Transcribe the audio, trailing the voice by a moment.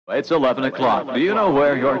It's 11 o'clock. Do you know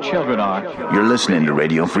where your children are? You're listening to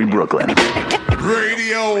Radio Free Brooklyn.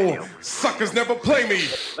 Radio suckers never play me.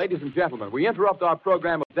 Ladies and gentlemen, we interrupt our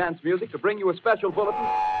program of dance music to bring you a special bulletin.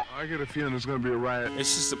 I get a feeling there's going to be a riot.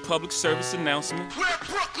 It's just a public service announcement. Where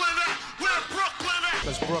Brooklyn at? Where Brooklyn at?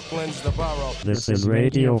 Because Brooklyn's the borough. This is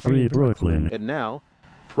Radio Free Brooklyn. And now,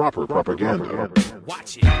 proper propaganda.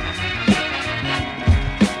 Watch it.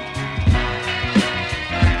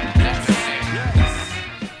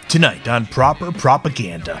 Tonight on Proper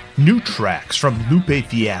Propaganda, new tracks from Lupe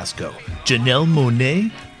Fiasco, Janelle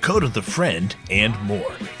Monáe, Coda the Friend, and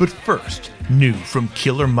more. But first, new from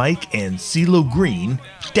Killer Mike and CeeLo Green,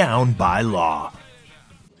 Down by Law.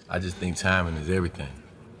 I just think timing is everything.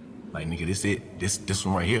 Like, nigga, this it. This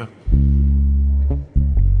one right here.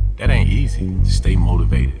 That ain't easy. Just stay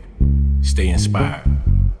motivated. Stay inspired.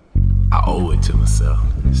 I owe it to myself.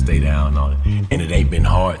 Stay down on it. And it ain't been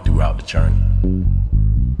hard throughout the journey.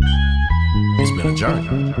 It's been a journey.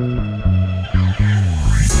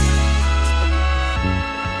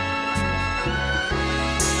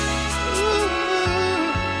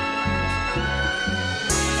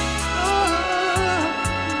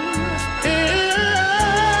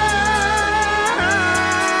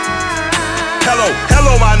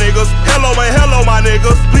 Hello my niggas, hello my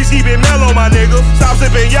niggas. Please keep it mellow my niggas. Stop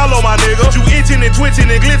sipping yellow my nigga. You itching and twitching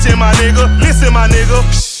and glitching my nigga. Listen my nigga.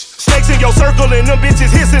 Snakes in your circle and them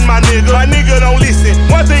bitches hissing my nigga. My nigga don't listen.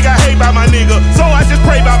 One thing I hate about my nigga, so I just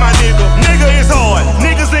pray about my nigga. Nigga is hard.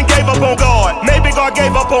 Niggas done gave up on God. Maybe God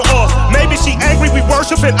gave up on us. Maybe she angry we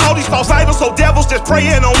worshiping all these false idols, so devils just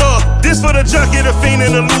praying on us. This for the junkie, the fiend,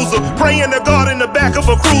 and the loser. Praying to God in the back of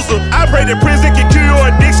a cruiser. I pray that prison can cure your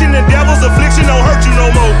addiction and devil's affliction don't hurt you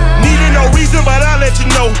no more. Needed no reason, but I'll let you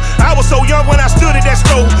know. I was so young when I stood at that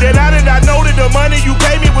stove that I did not know that the money you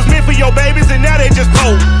paid me was meant for your babies, and now they just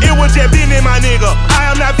cold. It was just business, my nigga.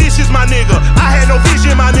 I am not vicious, my nigga. I had no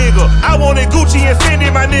vision, my nigga. I wanted Gucci and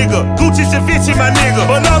Fendi, my nigga. Gucci and Vinci, my nigga.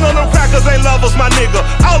 But none of them crackers ain't lovers, my nigga.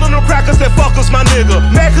 All of them crackers that fuckers, my nigga.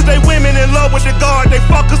 Mad cause they women in love with the guard. They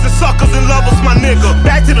fuckers and suckers and lovers, my nigga.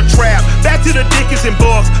 Back to the trap, back to the Dickens and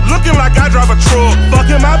Bucks. Looking like I drive a truck.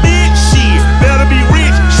 Fucking my bitch, shit. Better be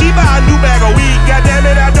rich. She buy a new bag of weed. Goddamn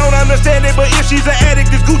it, I don't understand it. But if she's an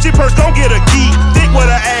addict, this Gucci purse gon' get a key. Thick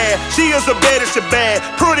with her ass. She is the baddest of bad.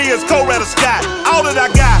 Pretty as Coretta Scott. All that I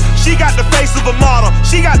got. She got the face of a model.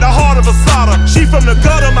 She got the heart of a solder. She from the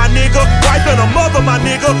gutter, my nigga. Wife and a mother, my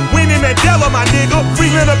nigga. Winnie Mandela, my nigga. Free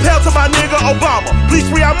Linda Pelter, my nigga. Obama. Please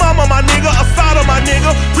free our mama, my nigga. Assata, my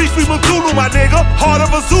nigga. Free Free Magulu, my nigga. Heart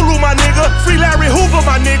of a Zulu, my nigga. Free Larry Hoover,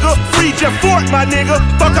 my nigga. Free Jeff Fort, my nigga.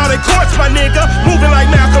 Fuck all they courts, my nigga. Moving like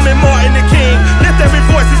Malcolm and Martin the King. Lift every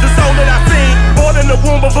voice is the soul that I sing. Born in the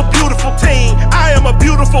womb of a beautiful teen. I am a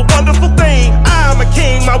beautiful, wonderful thing. I am a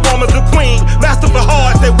king, my woman's a queen. Master for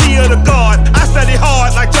hearts that we are the God. I study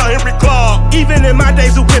hard like John Henry Clark. Even in my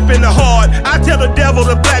days of whipping the hard, I tell the devil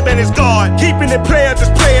the black man is God. Keeping it playing,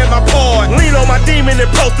 just playing my part. Lean on my demon and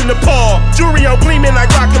posting the paw. Jewelry on gleaming like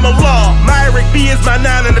rockin' the law. My Eric B is my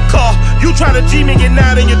 9 in the car. You try to G me, get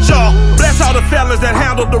 9 in your jaw. Bless all the fellas that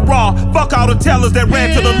handled the raw. Fuck all the tellers that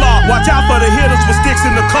ran to the law. Watch out for the hitters with sticks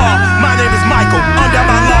in the car. My name is Michael, under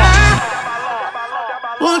my law.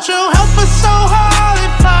 Won't you help us so holy,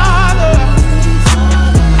 Father?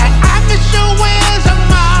 And I miss your ways of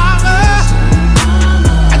mama.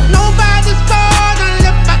 And nobody's gonna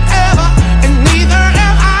live forever, and neither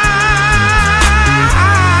am I.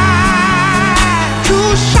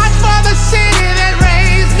 2 shots for the city that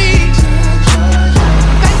raised me.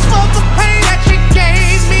 Thanks for the pain that you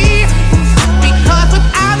gave me. Because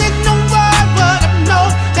without it, no one would have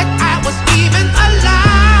known that I was even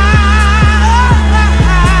alive.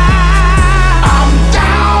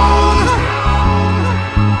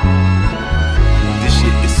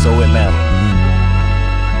 So Atlanta.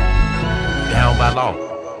 Down by law.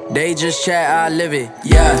 They just chat, I live it.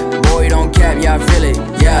 Yeah, boy, don't cap, y'all feel it.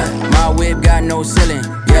 Yeah, my whip got no ceiling.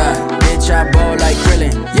 Yeah, bitch, I ball like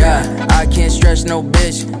Krillin. Yeah, I can't stretch no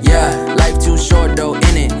bitch. Yeah, life too short though,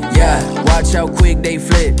 in it. Yeah, watch how quick they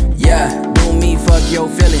flip. Yeah, do me, fuck your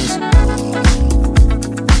feelings.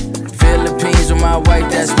 Philippines with my wife,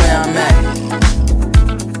 that's where I'm at.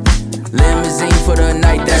 Limousine for the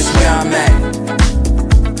night, that's where I'm at.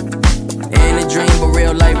 In a dream, but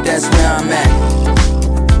real life, that's where I'm at.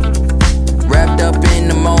 Wrapped up in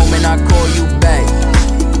the moment, I call you back.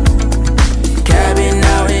 Cabin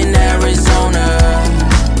out in Arizona.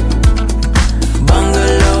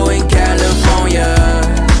 Bungalow in California.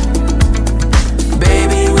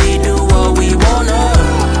 Baby, we do what we wanna.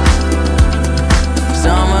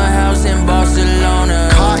 Summer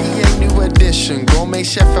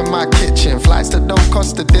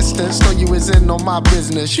distance. Thought you was in on my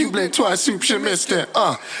business. You blinked twice, soup, you missed it.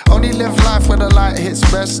 Only live life where the light hits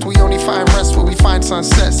best. We only find rest where we find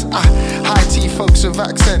sunsets. High tea folks with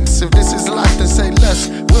accents. If this is life, then say less.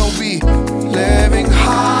 We'll be living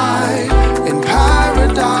high in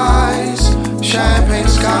paradise. Champagne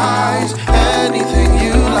skies, anything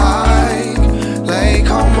you like. Lake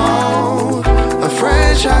Como, a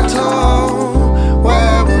French chateau.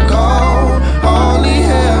 Where we'll go, only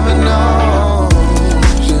heaven knows.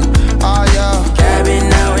 Yeah.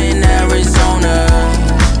 Cabin out in Arizona,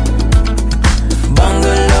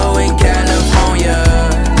 bungalow in California.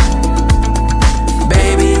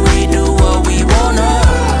 Baby, we do what we wanna.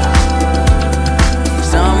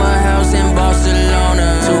 Summer house in Barcelona.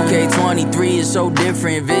 2K23 is so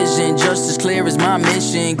different. Vision just as clear as my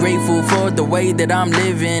mission. Grateful for the way that I'm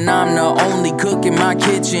living. I'm the only cook in my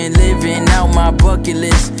kitchen. Living out my bucket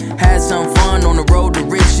list. Had some fun on the road to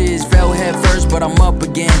riches. Fell head first, but I'm up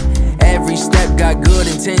again. Every step got good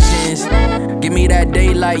intentions. Give me that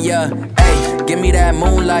daylight, yeah. Ayy, give me that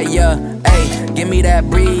moonlight, yeah. Ayy, give me that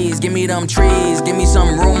breeze, give me them trees, give me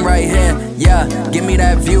some room right here, yeah. Give me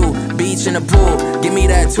that view, beach in the pool, give me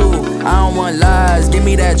that too. I don't want lies, give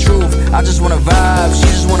me that truth. I just wanna vibe, she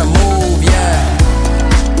just wanna move, yeah.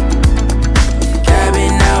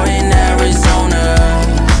 Cabin out in Arizona,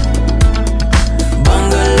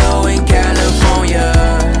 bungalow in California.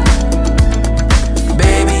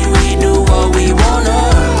 Baby, we do what we wanna.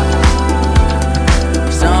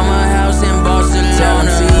 Summer house in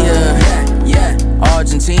Barcelona,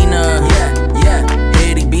 Argentina,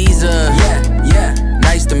 hit Ibiza,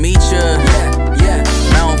 nice to meet ya,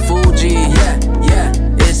 Mount Fuji,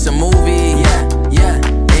 it's a movie,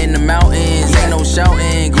 in the mountains, ain't no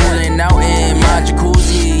shouting, cooling out in my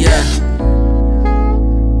jacuzzi,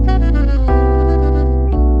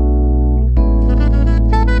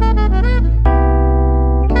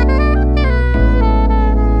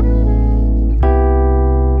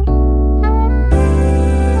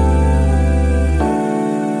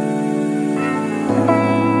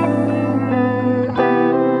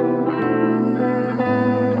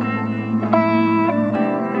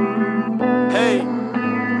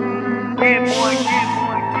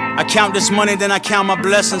 I count this money, then I count my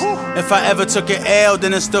blessings. If I ever took an L,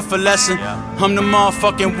 then it stood for lesson. I'm the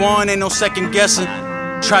motherfucking one, ain't no second guessing.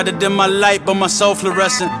 Tried to dim my light, but my soul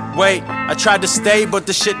fluorescent. Wait, I tried to stay, but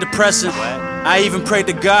the shit depressing. I even prayed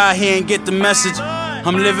to God, he ain't get the message.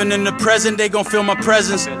 I'm living in the present, they gon' feel my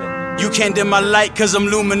presence. You can't dim my light, cause I'm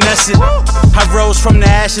luminescent. I rose from the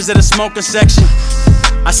ashes of the smoking section.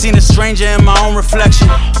 I seen a stranger in my own reflection.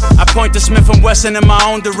 I point to Smith & Wesson in my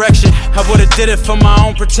own direction. I would've did it for my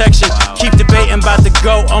own protection. Keep debating about the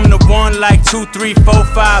GOAT, I'm the one like 2, 3, 4,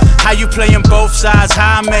 5. How you playing both sides?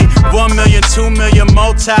 How I made 1 million, 2 million,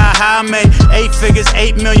 multi. How I made 8 figures,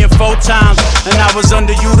 8 million, 4 times. And I was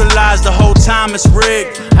underutilized the whole time, it's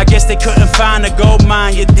rigged. I guess they couldn't find a gold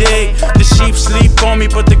mine, you dig? The sheep sleep on me,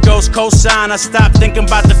 but the ghost cosign. I stopped thinking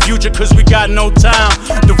about the future, cause we got no time.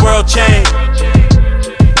 The world changed.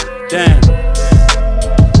 Damn.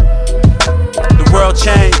 The world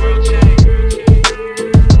changed.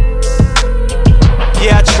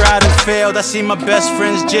 Yeah, I tried and failed. I see my best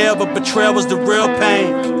friends jail, but betrayal was the real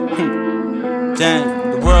pain.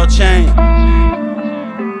 Damn, the world changed.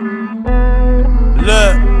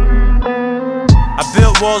 Look, I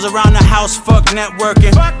built walls around the house, fuck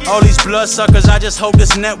networking. All these bloodsuckers, I just hope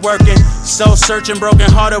this networking. Soul searching, broken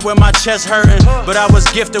hearted with my chest hurting. But I was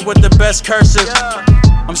gifted with the best cursive.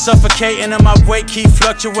 I'm suffocating and my weight keep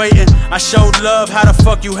fluctuating. I showed love, how the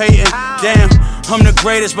fuck you hating? Damn, I'm the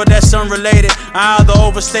greatest, but that's unrelated. I either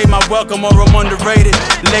overstay my welcome or I'm underrated.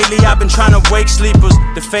 Lately I've been trying to wake sleepers.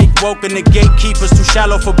 The fake woke and the gatekeepers. Too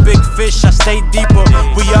shallow for big fish, I stay deeper.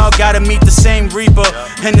 We all gotta meet the same reaper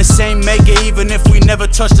and the same maker, even if we never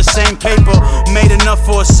touch the same paper. Made enough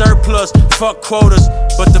for a surplus, fuck quotas,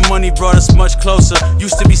 but the money brought us much closer.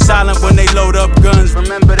 Used to be silent when they load up guns,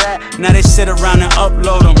 remember that? Now they sit around and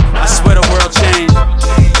upload them. I swear the world changed.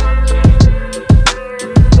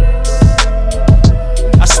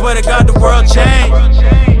 I swear to God the world changed.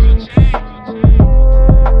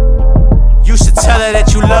 Used to tell her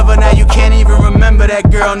that you love her, now you can't even remember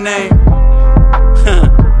that girl name.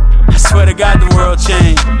 I swear to God the world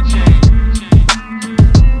changed.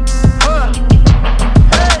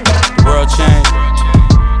 The world changed.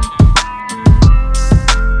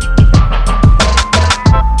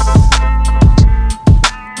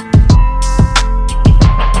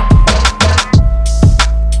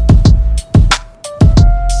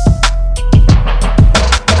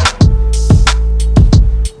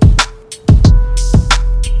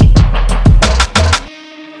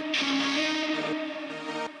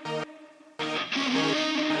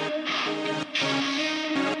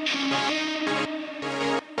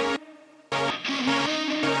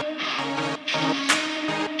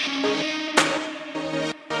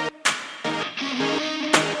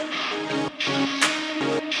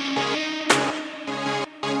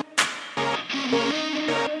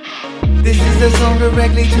 This is a song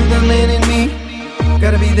directly to the man in me.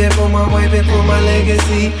 Gotta be there for my wife and for my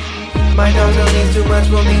legacy. My daughter means too much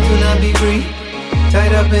for me to not be free.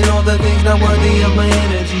 Tied up in all the things not worthy of my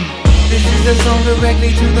energy. This is a song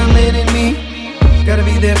directly to the man in me. Gotta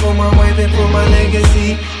be there for my wife and for my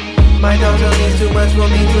legacy. My daughter means too much for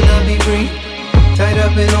me to not be free. Tied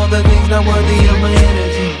up in all the things not worthy of my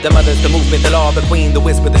energy. The mother's the movement, the law, the queen, the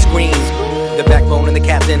whisper, the scream. The backbone and the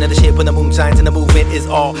captain of the ship when the moon shines and the movement is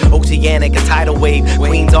all oceanic, a tidal wave.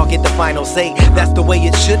 Queens all get the final say. That's the way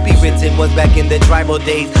it should be written. Was back in the tribal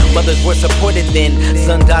days. Mothers were supported then.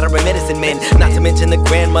 Son, daughter, and medicine men. Not to mention the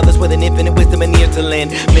grandmothers with an infinite wisdom and ear to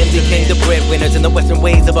lend. Men became the breadwinners in the western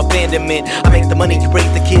ways of abandonment. I make the money, you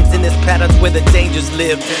raise the kids in this patterns where the dangers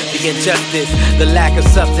live. The injustice, the lack of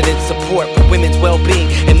sustenance, support for women's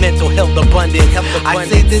well-being and mental health abundance. I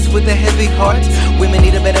say this with a heavy heart. Women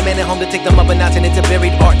need a better man at home to take them up a notch, and it's a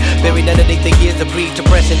buried art. Buried underneath the years of grief,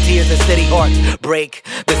 depression, tears, and steady hearts break.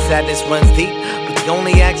 The sadness runs deep, but the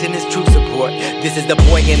only action is true support. This is the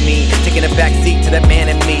boy in me, taking a back seat to that man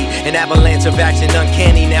in me. An avalanche of action,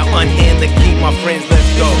 uncanny. Now unhand the key, my friends, let's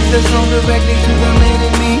go. This is a song directly to the man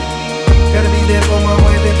in me. Gotta be there for my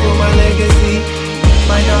wife and for my legacy.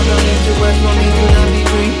 My daughter needs too much for me to not be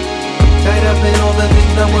free. Tied up in all the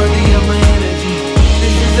things not worthy of my energy.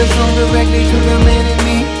 This is a song directly to the man in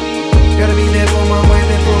me. Gotta be there for my wife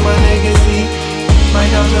and for my legacy. My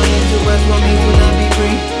daughter needs too much for me to not be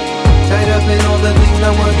free. Tied up in all the things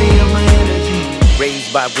not worthy of my energy.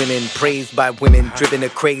 Raised by women, praised by women, driven to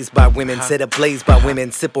craze by women, set ablaze by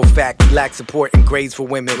women. Simple fact, we lack support and grades for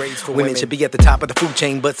women. Women should be at the top of the food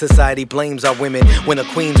chain, but society blames our women. When the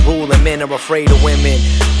queens rule and men are afraid of women.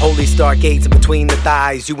 Holy stargates between the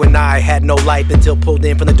thighs. You and I had no life until pulled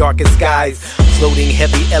in from the darkest skies. Floating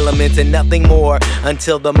heavy elements and nothing more.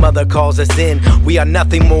 Until the mother calls us in, we are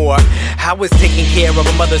nothing more. How is taking care of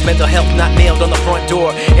a mother's mental health not nailed on the front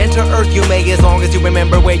door? Enter earth you may as long as you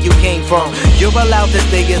remember where you came from. You're allowed to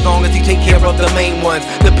stay as long as you take care of the main ones.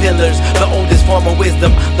 The pillars, the oldest form of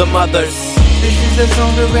wisdom, the mothers. This is a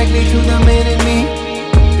song directly to the man in me.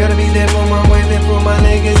 Gotta be there for my wife and for my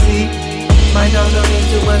legacy. My daughter means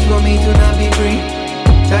too much for me to not be free.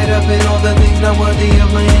 Tied up in all the things not worthy of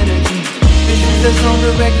my energy. This is a song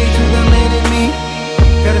directly to the man in me.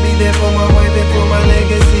 Gotta be there for my wife and for my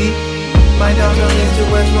legacy. My daughter needs too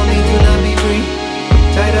much for me to not be free.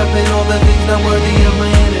 Tied up in all the things not worthy of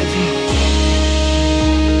my energy.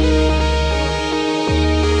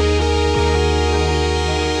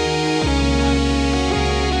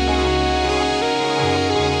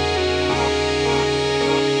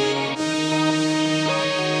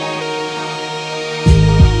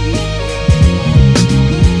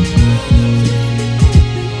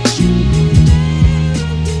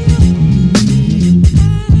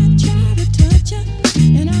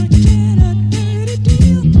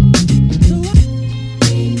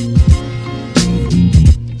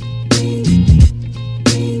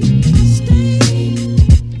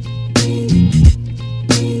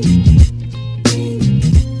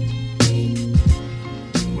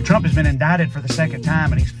 Indicted for the second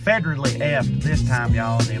time, and he's federally effed this time,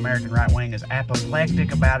 y'all. And the American right wing is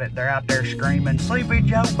apoplectic about it. They're out there screaming, "Sleepy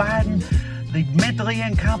Joe Biden, the mentally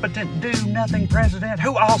incompetent do-nothing president,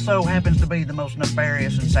 who also happens to be the most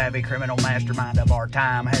nefarious and savvy criminal mastermind of our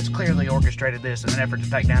time, has clearly orchestrated this in an effort to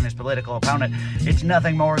take down his political opponent. It's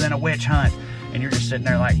nothing more than a witch hunt." And you're just sitting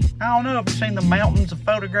there like, I don't know, if you've seen the mountains of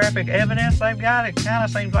photographic evidence they've got, it kind of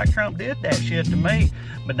seems like Trump did that shit to me.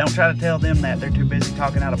 But don't try to tell them that. They're too busy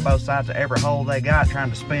talking out of both sides of every hole they got, trying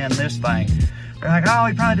to spin this thing. They're like, oh,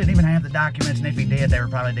 he probably didn't even have the documents, and if he did, they were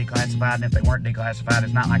probably declassified, and if they weren't declassified,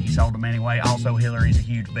 it's not like he sold them anyway. Also, Hillary's a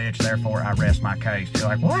huge bitch, therefore I rest my case. You're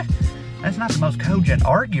like, what? That's not the most cogent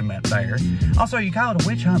argument there. Also, you call it a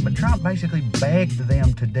witch hunt, but Trump basically begged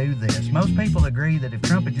them to do this. Most people agree that if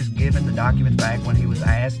Trump had just given the documents back when he was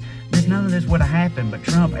asked, then none of this would have happened. But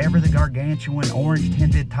Trump, ever the gargantuan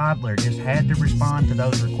orange-tinted toddler, just had to respond to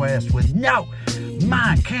those requests with, no,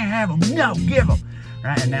 mine, can't have them, no, give them.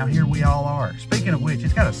 Right, and now here we all are. Speaking of which,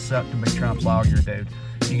 it's gotta suck to be Trump's lawyer, dude.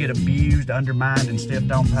 You get abused, undermined, and stiffed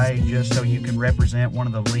on pay just so you can represent one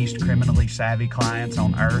of the least criminally savvy clients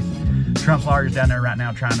on earth. Trump's lawyer's down there right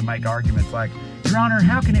now trying to make arguments like, Your Honor,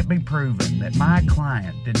 how can it be proven that my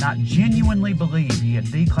client did not genuinely believe he had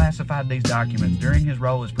declassified these documents during his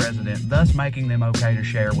role as president, thus making them okay to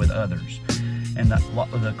share with others? And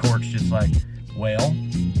the court's just like, well,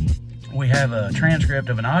 we have a transcript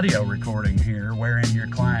of an audio recording here wherein your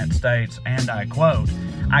client states, and I quote,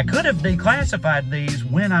 I could have declassified these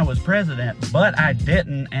when I was president, but I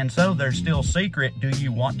didn't, and so they're still secret. Do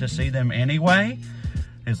you want to see them anyway?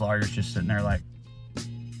 His lawyer's just sitting there like,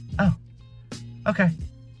 oh, Okay.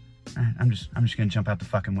 All right, I'm just gonna jump out the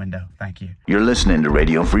fucking window. Thank you. You're listening to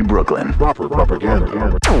Radio Free Brooklyn. Proper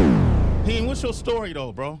propaganda. Hen, what's your story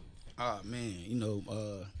though, bro? Man, you know,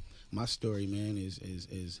 my story, man,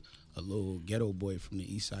 is a little ghetto boy from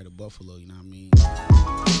the east side of Buffalo. You know what I mean?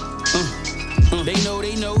 They know.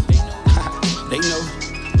 They know.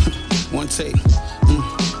 One take.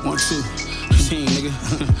 1, 2. Team, nigga.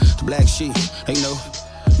 The black sheep. They know.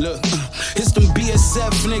 Look, it's them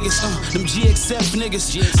BSF niggas, them GXF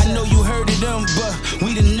niggas. I know you heard of them, but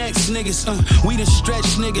we the next niggas, we the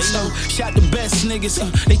stretch niggas, shot the best niggas,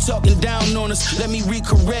 they talking down on us, let me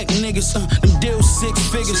recorrect niggas, them deal 6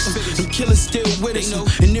 figures, them killers still with us,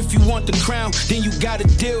 and if you want the crown, then you gotta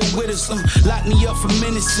deal with us, lock me up for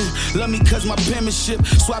menacing, love me cause my penmanship,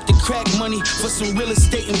 swap the crack money for some real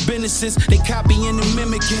estate and businesses, they copying and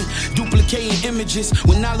mimicking, duplicating images,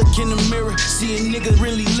 when I look in the mirror, see a nigga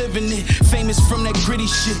really living it, famous from that gritty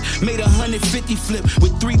shit, made 150 flip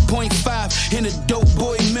with 3.5 in a dope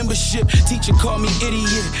boy membership, teacher called me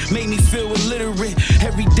idiot, made me feel illiterate,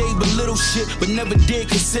 every day but little shit, but never did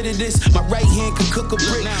consider this, my right hand could cook a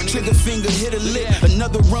brick, trigger finger hit a lick,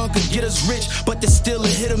 another run could get us rich, but there's still a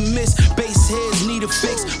hit or miss, bass heads need a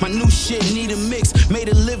fix, my new shit need a mix, made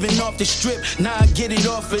a living off the strip, now I get it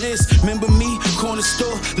off of this, remember me, corner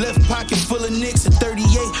store, left pocket full of nicks, at 38,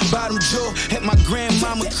 bottom jaw, at my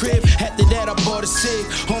grandmama crib, after that I bought a cig,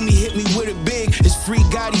 homie hit me with it big, it's free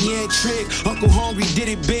Gotti and Trig, Uncle Hungry did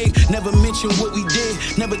it big, never mentioned what we did,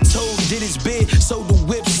 never told did his bid, sold the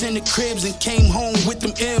whips in the cribs and came home with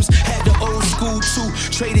them M's, had the old school too,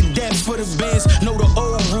 traded that for the Benz, know the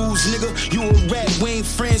old rules nigga, you a rat, we ain't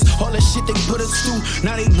friends, all that shit they put us through,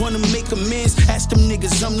 now they wanna make amends, ask them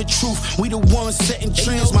niggas I'm the truth, we the ones setting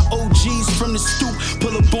trends, my OGs from the stoop,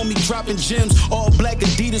 pull up on me dropping gems, all black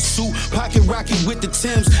Adidas suit, pocket rocket with the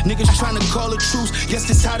Timbs, niggas trying to call a truce, guess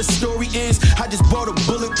this how the story ends, I just bought a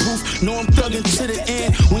bulletproof, know I'm thugging to the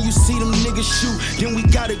end, when you see them niggas shoot, then we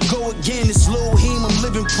gotta go again, it's Lil Heem, I'm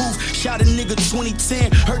living proof, shot a nigga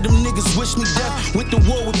 2010, heard them niggas wish me death, went to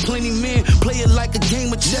war with plenty men, play it like a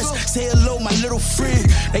game of chess, say hello my little friend,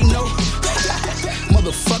 they know,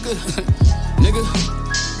 motherfucker, nigga,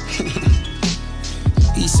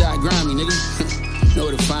 Eastside grimy, nigga, know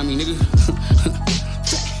where to find me, nigga.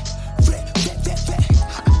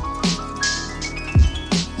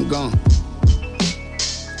 I'm gone.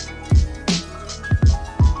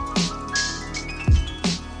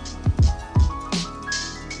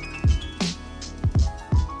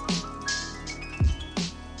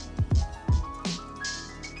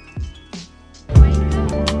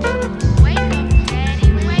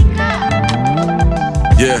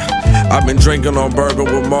 Yeah, I've been drinking on burger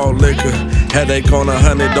with more liquor. Headache on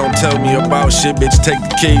 100, don't tell me about shit, bitch. Take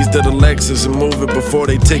the keys to the Lexus and move it before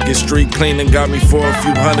they take it. Street cleaning got me for a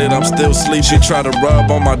few hundred, I'm still sleep. She try to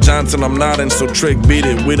rub on my Johnson, I'm nodding, so Trick beat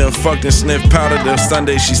it. We done fucked and sniffed powder till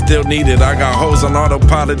Sunday, she still need it. I got hoes on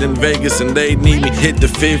autopilot in Vegas and they need me. Hit the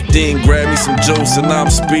 15, grab me some juice and I'm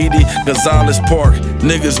speedy. Gonzales Park,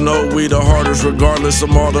 niggas know we the hardest regardless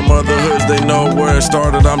of all them other hoods. They know where it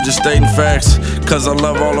started, I'm just stating facts, cause I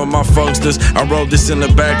love all of my funksters. I wrote this in the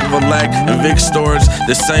back of a lac and Vic storage,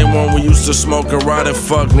 the same one we used to smoke and ride and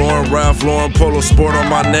fuck. Lauren Ralph, Lauren Polo Sport on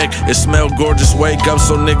my neck. It smell gorgeous, wake up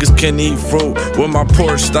so niggas can eat fruit. With my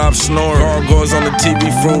porch, stop snoring. Gargoyles on the TV,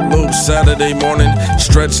 Fruit Loops. Saturday morning,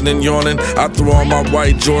 stretching and yawning. I threw on my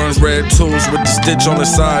white Jordans, red tools with the stitch on the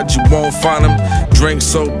side. You won't find them. Drink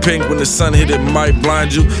so pink when the sun hit it might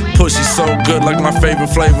blind you. Pussy so good like my favorite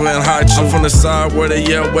flavor in high chew. I'm from the side where they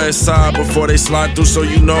yell west side before they slide through, so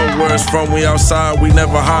you know where it's from. We outside, we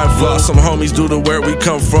never hide flow. Some homies do to where we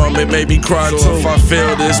come from, it made me cry too. If I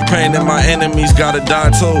feel this pain, then my enemies gotta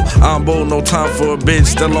die too. I'm bold, no time for a bitch,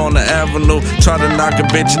 still on the avenue. Try to knock a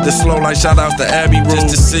bitch at the slow like shout outs to Abbey Road. Just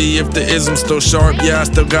to see if the ism's still sharp, yeah I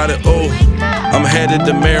still got it, ooh. I'm headed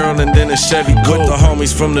to Maryland, then a Chevy Coupe. With the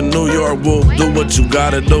homies from the New York, we'll do what you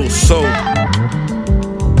gotta do, so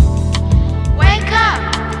wake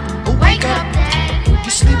up, Dad. You're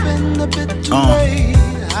sleeping a bit too late.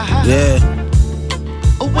 Yeah.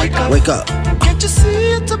 Wake up. Can't you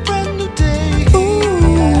see it's a brand new day?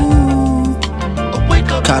 Ooh. Wake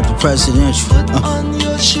up. Cop the presidential. Put on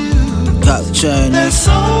your shoes. Cop the chain. There's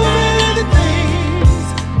so many things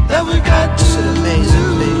that we got to do.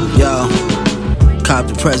 Yo. Cop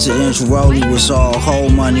popped the presidential rollie was all whole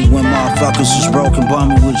money. When motherfuckers was broken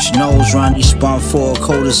bummy with your nose runny. Spun for a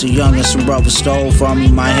coat as a young and some brothers stole from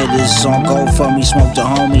me. My head is on gold for me. Smoked a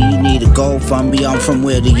homie, you need a gold from me. I'm from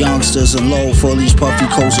where the youngsters unload for these puffy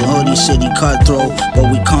coats and hoodies. City cutthroat,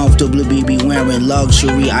 but we comfortably be wearing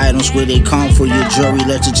luxury items where they come for your jury.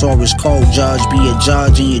 Let the Taurus code judge be a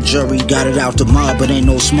judge and your jury. Got it out the mud, but ain't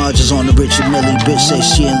no smudges on the Richard Millie. Bitch say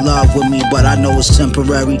she in love with me, but I know it's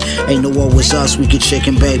temporary. Ain't no what was us, we could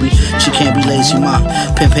chicken baby. She can't be lazy, ma.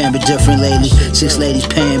 Pimp been different lately. 6 ladies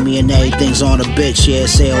paying me and everything's on a bitch, yeah,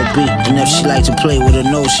 it's AOB. And if she like to play with her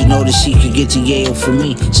nose, she know that she could get to Yale for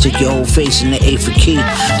me. Stick your whole face in the A for key.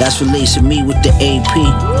 That's for lacing me with the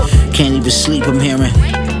AP. Can't even sleep, I'm hearing.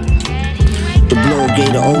 The blow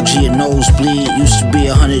gave the OG a nosebleed. Used to be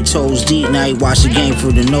 100 toes deep. Now you watch the game for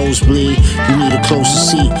the nosebleed. You need a closer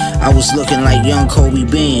seat. I was looking like young Kobe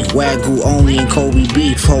Bean. Wagyu only and Kobe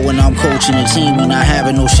beef. For when I'm coaching a team, we not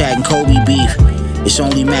having no Shaq and Kobe beef. It's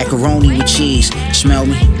only macaroni with cheese. Smell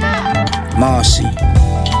me? Marcy.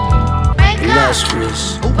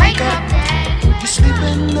 Illustrious. Wake up, Dad. You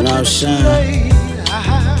sleeping? You know what I'm saying?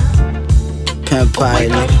 Pimp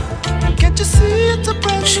Pilot. Can't you see it's a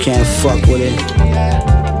brand She can't fuck with it. You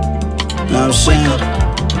know what I'm saying?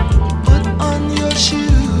 Put on your shoes.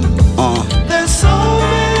 There's so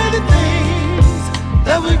many things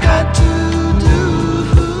that we got to do.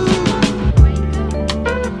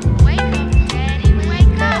 Wake up, Daddy,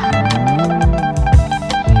 wake up.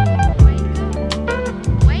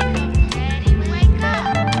 Wake up, Daddy, wake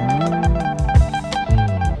up.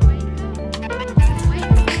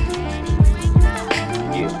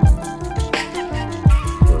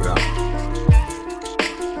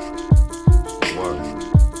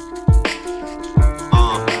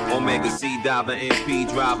 Diver, MP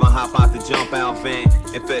driver, hop out the jump out van.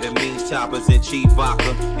 Amphetamines, choppers, and cheap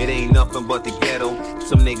vodka. It ain't nothing but the ghetto.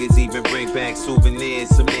 Some niggas even bring back souvenirs.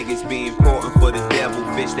 Some niggas be important for the devil.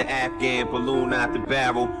 Fish the Afghan, balloon out the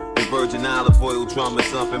barrel. The virgin olive oil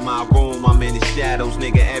drummers up in my room. I'm in the shadows,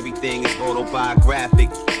 nigga. Everything is autobiographic.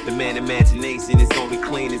 The man imagination is only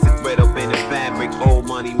clean as a thread up in the fabric. Old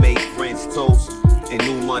money make French toast. And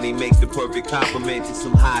new money makes the perfect complement to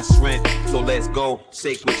some high strength. So let's go,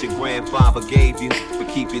 shake what your grandfather gave you. But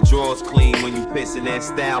keep your drawers clean when you piss in that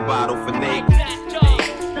style bottle for naked.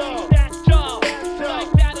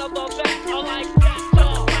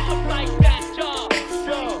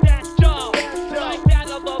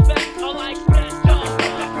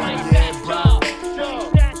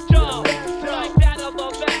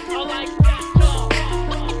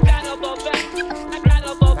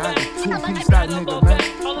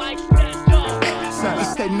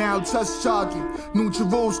 Now just jogging, New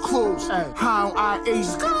Jerusalem clothes, high on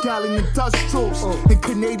I-80, gallon industrials, and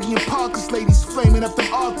Canadian Parkers, ladies flaming up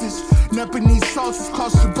them artists, Nepalese sauces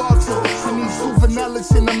cost Gibraltar, and these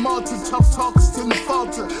juveniles in the Malta, tough talkers till the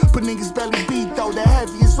falter, but niggas barely beat though, the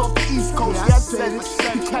heaviest off the East Coast, yeah I said it,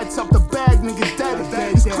 the cats up the bag, nigga dead it,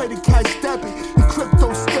 it's credit cash debit, and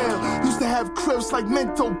crypto scale, used to have cribs like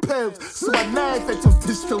mental pills, so I laugh at them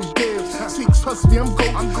digital deals, see trust me I'm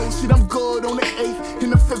good, shit I'm good on the 8th, in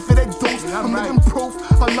the 5th of that dose, I'm living proof,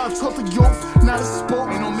 Allah taught the youth, not a sport,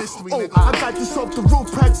 ain't no mystery, nigga. I got this off the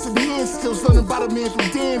roof, practicing hand skills, learning about a man from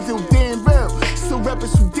Danville, damn real, still rapping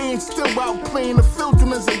some Dan, still out playing the field,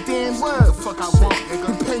 them as a damn well, the fuck I want, nigga,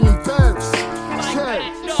 you paying bills, check.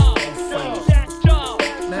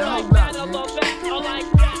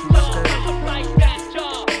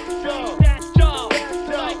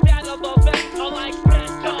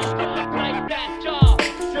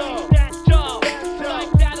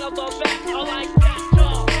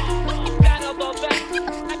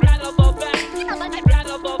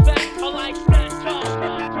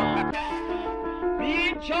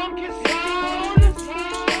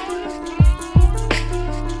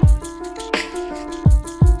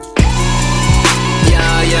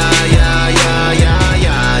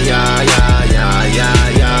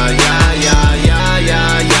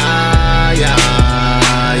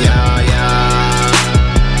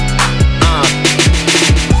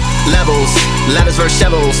 Ladders versus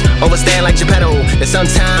shovels, overstand like Geppetto. And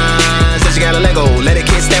sometimes that you gotta let go. Let a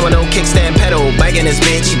kid stand with no kickstand pedal. Biking this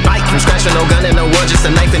bitch, bike from scratch with no gun and no one, just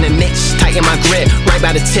a knife in a niche. Tighten my grip, right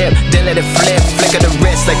by the tip, then let it flip. Flick of the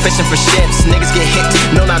wrist like fishing for ships. Niggas get hit,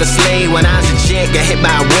 no not a slave. When I was a jit, got hit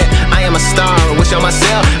by a whip. I am a star, wish on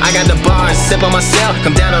myself. I got the bars, sip on myself.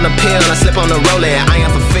 Come down on a pill, I slip on the roller. I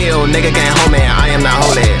am fulfilled, nigga can't hold me. I am not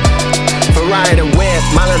holy. Ferrari the whip,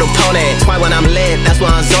 my little pony. Why when I'm lit, that's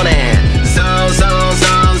why I'm zoning. Zone, zone,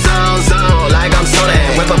 zone, zone, zone, like I'm zoning.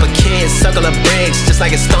 Whip up a kid, circle of bricks, just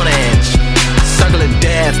like it's Stonehenge. Circle of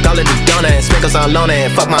death, call it the donuts. focus on loan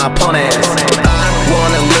and fuck my opponent. I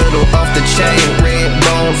want a little off the chain, red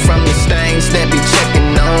bone from the stains that be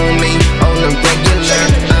checking on me on the regular.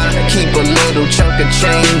 I keep a little chunk of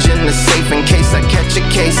change in the safe in case I catch a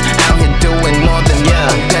case. Out here doing more than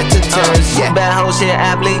my competitors. Bad hoe shit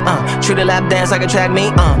athlete, treat a lap dance like a track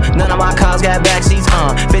meet, none of my cars got backseats,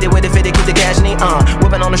 fitted with the fitted, keep the cash neat,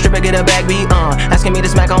 whipping on the strip and get a backbeat, asking me to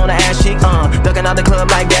smack on the ass cheek, ducking out the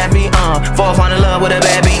club like Daffy, fall in love with a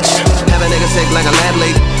bad beach. Have a nigga sick like a lab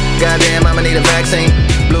leak. Goddamn, I'ma need a vaccine.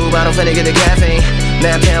 Blue bottle finna get the caffeine.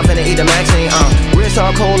 Naptown finna eat the Maxine. Wrist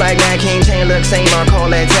all cold like Nat King. Chain look same, I call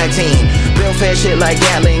that tag team. Bill fair shit like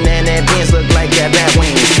Gatling. And that Benz look like that bat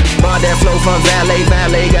wings. Bought that flow from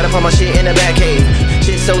valet. Gotta put my shit in the back cave.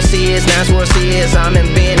 Shit so serious, now it's serious. I'm in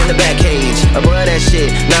bed in the back cage. Above that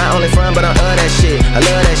shit, not only from, but I'm that shit. I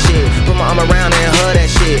love that shit. Put my arm around and hug that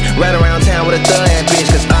shit. Right around town with a thug ass bitch.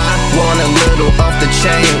 Cause I want a little off the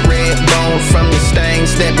chain. Red bone from the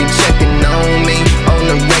stains that be checking on me on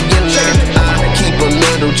the regular. I keep a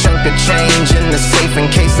little chunk of change in the safe in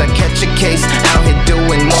case I catch a case. Out here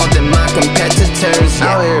doing more than my competitors.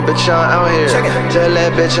 Out here, bitch, I'm out here. Tell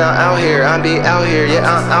that bitch I'm out here. I be out here, yeah,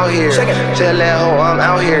 I'm out here. Tell that hoe I'm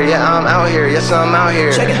out here, yeah, I'm out here. Yes, I'm out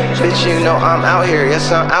here. Bitch, you know I'm out here.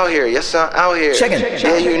 Yes, I'm out here. Yes, I'm out here.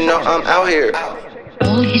 Yeah, you know I'm out here.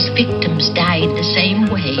 All his victims died the same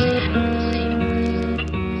way.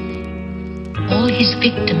 All his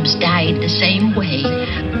victims died the same way.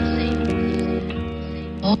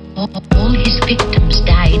 All his victims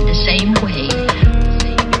died the same way.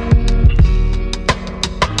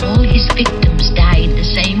 All his victims died the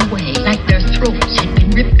same way, like their throats had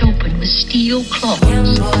been ripped open with steel claws.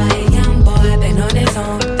 Young boy, been on his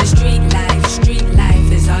own. The street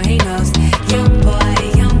life is all he knows. Young boy,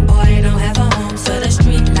 don't have a home, so the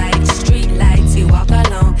street lights, he walk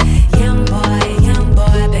alone. Young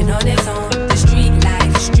boy, been on his own. The street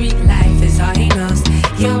life is all he knows.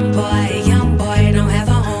 Young boy, don't have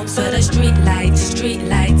a home, so the street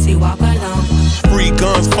lights, he walk alone. Free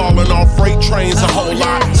guns falling off freight trains, a whole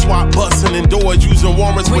lot. SWAT busting indoors using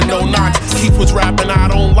warrants with no knocks. Keith was rapping, I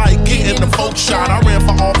don't like getting the folk shot. I ran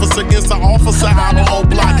for office against an officer out on whole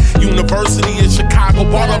block. University in Chicago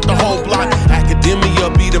bought up the whole block. Academia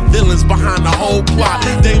be the villains behind the whole plot.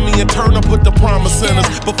 Damian Turner put the promise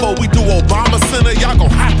centers. Before we do Obama Center, y'all gon'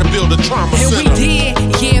 have to build a trauma center. And we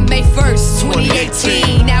did, yeah, May 1st,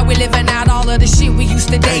 2018. Now we living out all of the shit we used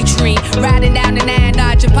to daydream. Riding down the 9,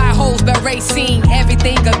 dodging potholes, but racing.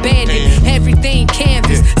 Everything abandoned, everything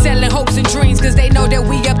canvas. Selling hopes and dreams, cause they know that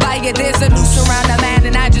we about it. There's a noose around the line,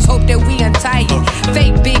 and I just hope that we untie it.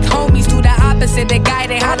 Fake big homies do the opposite, they guide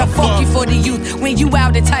it. How the fuck you for the youth when you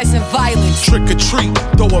out enticing violence? Trick or treat,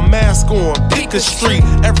 throw a mask on, pick a street.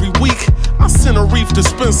 Every week, I send a reef to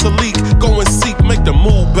Spencer Leak. Go and seek, make the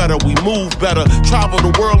move better, we move better. Travel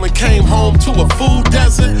the world and came home to a food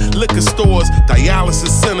desert. Liquor stores, dialysis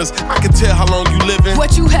centers. I can tell how long you living.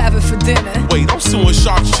 What you having for dinner? Wait, I'm suing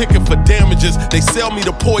Shark's Chicken for damages. They sell me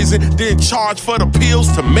the poison, then charge for the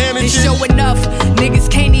pills to manage It's it. show enough, niggas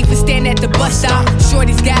can't even stand at the bus stop.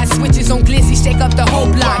 Shorty's got switches on glizzy, shake up the whole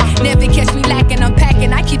block. Never catch me lacking, I'm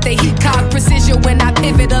packing, I keep the heat cocked. Precision when I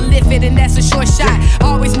pivot or lift it, and that's a short shot.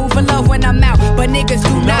 Always moving love when I'm out, but niggas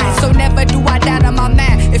do not. So never do I doubt on my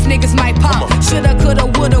mind if niggas might pop. Shoulda, coulda,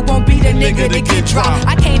 woulda, won't be the nigga to get dropped.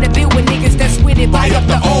 I came to build with niggas that's with it, buy up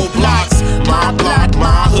the old blocks. My block,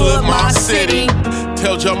 my hood, my city.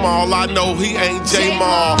 Tell Jamal I know he ain't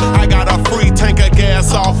J-Mal. I got a free tank of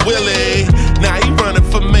gas off Willie. Now he running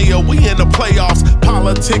for mayor, we in the playoffs.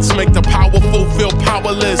 Politics make the powerful feel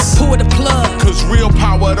powerless. Pull the plug, cause real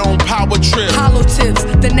power don't power trip. Hollow tips,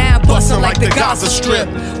 the 9 bustin' like the Gaza Strip.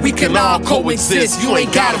 We can all coexist, you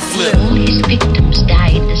ain't gotta flip. All his victims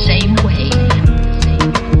died the same way.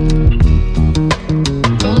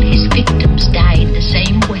 All his victims died the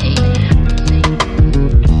same way.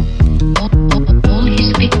 All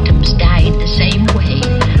his victims died the same way.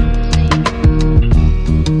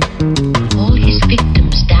 All his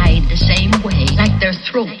victims died the same way, like their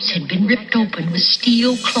throats had been ripped open with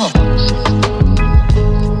steel claws.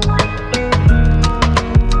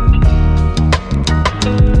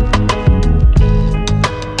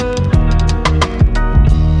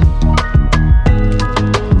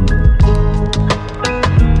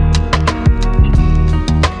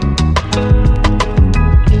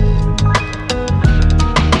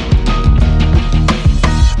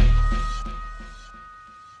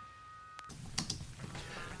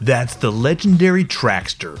 That's the legendary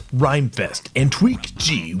Trackster, Rhymefest, and Tweak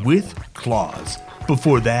G with Claws.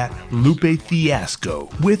 Before that, Lupe Fiasco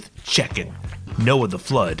with Checkin', Noah the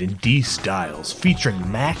Flood and D Styles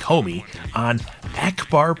featuring Mac Homie on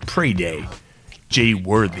Akbar Pray Day. Jay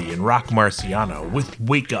Worthy and Rock Marciano with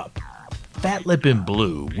Wake Up. Fat Lip and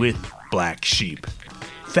Blue with Black Sheep.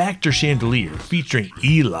 Factor Chandelier featuring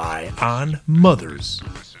Eli on Mothers.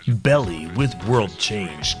 Belly with World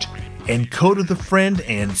Changed. And Coda the Friend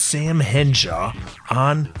and Sam Henshaw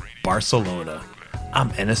on Barcelona.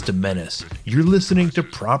 I'm Ennis the Menace. You're listening to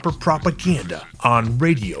Proper Propaganda on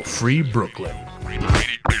Radio Free Brooklyn. Radio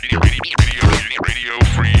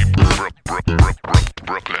Free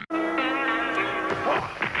Brooklyn.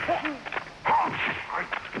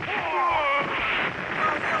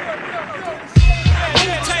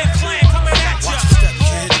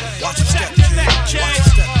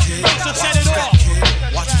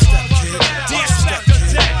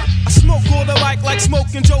 Like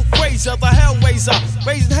smoking Joe Frazier, the Hellraiser,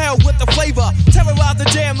 raising hell with the flavor, terrorize the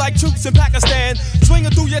jam like troops in Pakistan,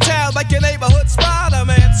 swinging through your town like your neighborhood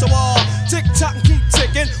Spider-Man. So tick tock and keep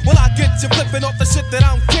ticking, while I get you flipping off the shit that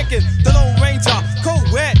I'm kicking. The Lone Ranger,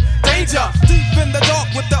 co-ed, danger, deep in the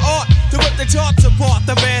dark with the art to rip the charts apart.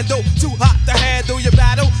 The vandal, too hot to handle your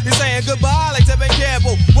battle. You're saying goodbye like Tevin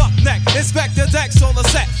Campbell. Roughneck, Inspector Dex on the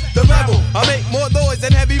set. The rebel, I make more noise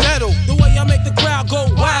than heavy metal. The way I make the crowd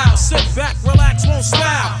go wild, sit back, relax, won't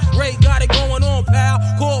smile. Ray got it going on, pal.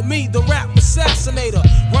 Call me the rap assassinator.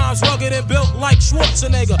 Rhymes rugged and built like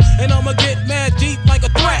Schwarzenegger, and I'ma get mad deep like a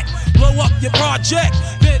threat. Blow up your project,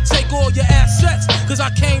 then take all your assets. Cause I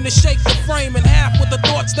came to shake the frame in half with the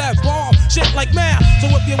thoughts that bomb shit like math. So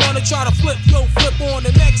if you wanna try to flip, yo, flip on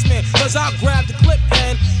the next man. Cause I'll grab the clip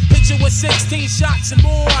and hit you with 16 shots and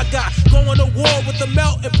more. I got going to war with the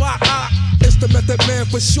melting pot. It's the Method Man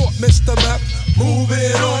for short, Mr. Map. Move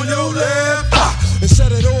it on your left and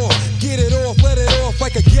set it off, get it off, let it off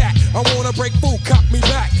like a gat. I wanna break food, cop me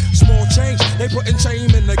back. Small change, they putting shame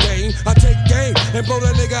in the game. I take game and blow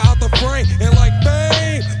that nigga out the frame. And like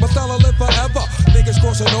bang, my style will live forever. Niggas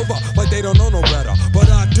crossing over like they don't know no better, but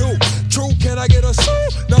I do. True, can I get a sue?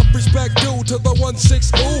 Enough respect due to the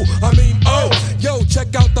 1-6 ooh. I mean, oh, yo,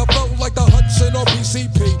 check out the flow like the Hudson or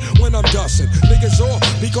PCP when I'm dusting. Niggas off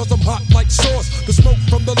because I'm hot like sauce. The smoke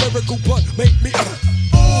from the lyrical blunt make me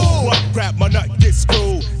ooh. What grab my nut get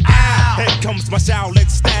screwed? Ow. Here comes my Shaolin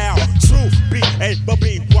style. True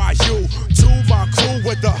B-A-B-Y-U. To my crew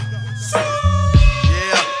with the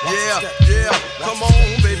Yeah. Come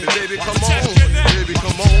on, baby, come on. Baby,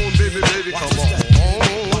 come on, baby, come on.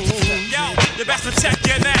 Yo, you best protect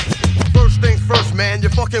your neck. First things first, man,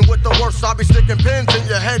 you're fucking with the worst. I'll be sticking pins in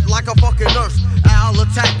your head like a fucking nurse. I'll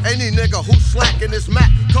attack any nigga who's slacking this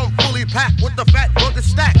Mac. Come fully packed with the fat burger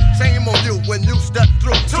stack. Shame on you when you step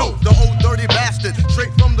through. Two, the old dirty bastard,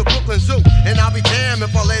 straight from the Brooklyn Zoo. And I'll be damned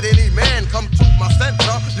if I let any man come to my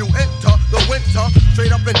center. You enter the winter,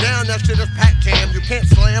 straight up and down, that shit is pack cam. You can't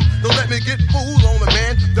slam, don't let me get fooled on the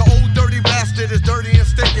man. The old dirty bastard is dirty and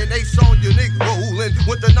stinking. Ace on unique rolling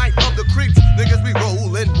with the night of the creeps. Niggas be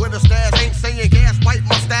rolling with a stash, ain't saying gas. Bite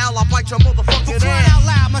my style, I bite your motherfucking ass. For crying out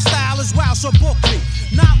loud, my style is wild, so book me.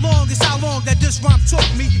 Not long is how long that this rhyme took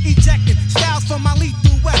me. Ejecting styles from my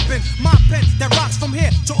lethal weapon. My pen that rocks from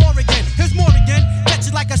here to Oregon. Here's more again. Catch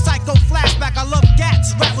it like a psycho flashback. I love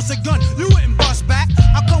gats. Rap was a gun. You wouldn't bust back.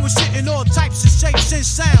 I come with shit in all types of shapes and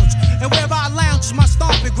sounds. And wherever I lounge is my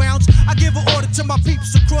stomping grounds. I give an order to my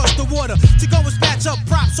peeps across the water to go and snatch up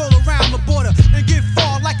props all around the border and get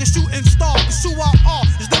far like a shooting star. Cause who I are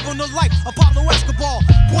is living the life Apollo Escobar.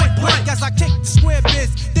 Point blank as I kick the square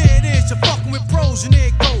biz. There it is. You're fucking with pros and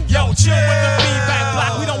there it goes. Yo, chill with the feedback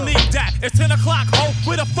block. We don't need that. It's 10 o'clock, ho.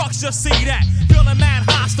 Where the fuck just see that? Feeling mad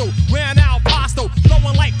hostile. Ran out pasto.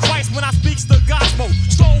 Flowing like Christ when I speaks the gospel.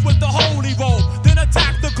 Stroll with the holy roll. Then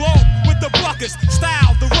attack the globe with the buckets.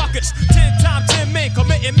 Style the ruckus. 10 times 10 men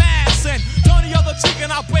committing mad sin. Turn the other cheek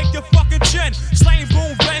and I'll break your fucking chin. Slaying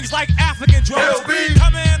boom bangs like African drums.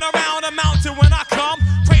 Coming around the mountain when I come.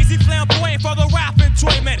 Crazy flamboyant for the rap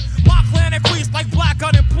enjoyment. My clan increased like black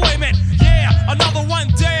unemployment. Yeah, another one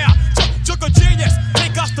dare. Took a genius.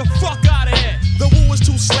 Take us the fuck out of here. The woo is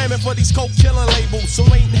too slamming for these coke killing labels. So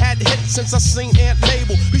ain't had hits since I seen Aunt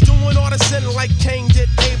Mabel. Be doing all the sin like Cain did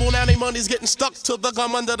Abel. Now they money's getting stuck to the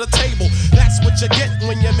gum under the table. That's what you get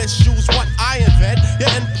when you misuse what I invent. Your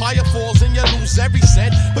empire falls and you lose every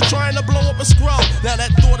cent. But trying to blow up a scrub. Now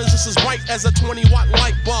that thought is just as bright as a 20-watt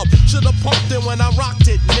light bulb. Should've pumped it when I rocked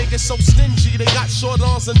it. Niggas so stingy they got short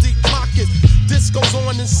arms and deep pockets. This goes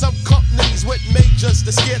on in some companies with majors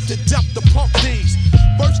that scared to death to pump these.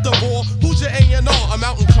 First of all, who's your A&R? A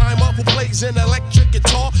mountain climber who plays an electric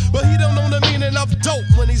guitar, but he don't know the meaning of dope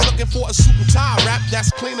when he's looking for a suit and tie rap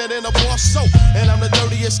that's cleaner than a bar soap. And I'm the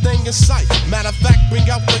dirtiest thing in sight. Matter of fact, bring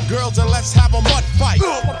out the girls and let's have a mud fight.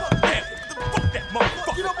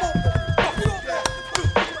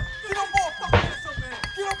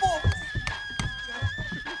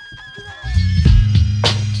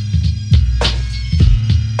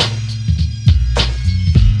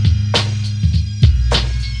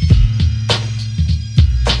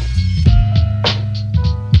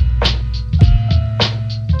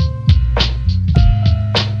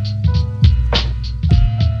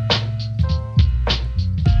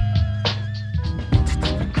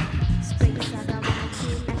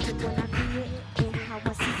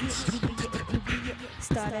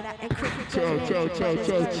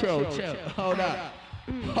 chill. Hold up.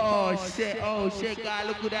 Oh shit, God,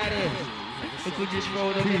 look who that is. Look who just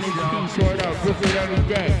rolled up in this piece. Hold up, Brooklyn every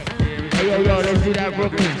day. Hey, yo, let's do that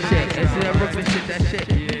Brooklyn shit. That shit.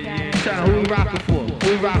 Tell who we rockin' for?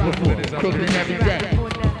 Brooklyn every day.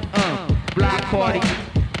 Block party.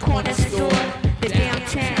 Corner store, the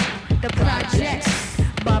downtown, the projects,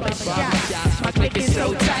 barber shops. My clique is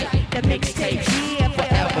so tight, the mixtapes, yeah,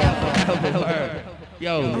 forever.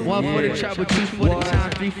 Yo, 1 for the trouble, 2 for the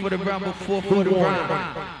time, 3 for the rumble, 4 for the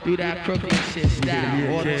rhyme. Do that Brooklyn shit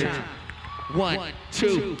style all the time. 1,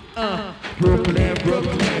 2, Brooklyn,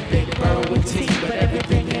 big borough with team, but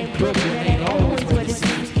everything ain't Brooklyn, ain't always what it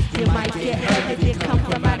seems. You might get hurt if you come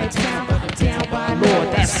from out of town, down by Lord,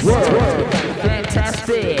 that's word.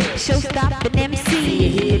 Fantastic. Showstopping MC.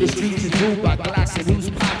 Here the streets is ruled by glass and who's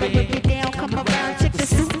popping. Break it down, come around, check the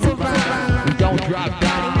suits around. We don't drop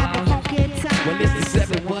down. When it's the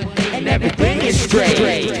 718 and everything is straight.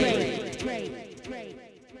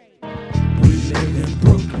 We live in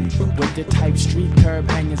Brooklyn with the type street curb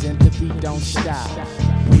hangers and the beat don't stop.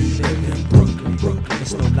 We live in Brooklyn.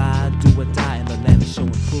 It's no lie, do or die in the land of show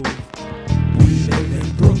and prove. We live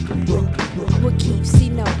in Brooklyn. What keeps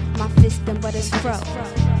no, my fist and but it's fro.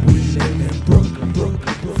 We live in Brooklyn.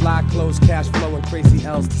 Fly clothes, cash flow, and crazy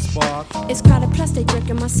L's to spark. It's crowded, plus they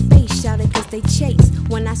jerking my space, shouted cause they chase.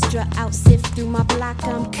 When I strut out, sift through my block,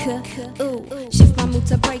 I'm ooh. Shift my mood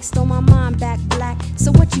to break, stole my mind back black.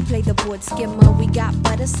 So what you play the board skimmer? We got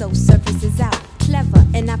butter, so surface is out. Clever,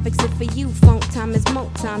 and I fix it for you. Funk time is mo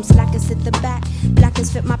time. Slackers at the back,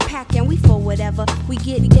 blackers fit my pack, and we for whatever. We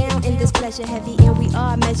get down in this pleasure heavy, and we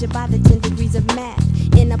are measured by the 10 degrees of math.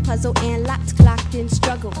 In a puzzle and locked, clocked in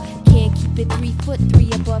struggle. Can't keep it 3 foot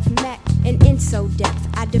 3 above Mac. And in so depth,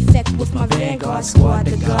 I defect with my Vanguard squad,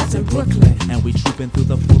 the guards in Brooklyn. And we trooping through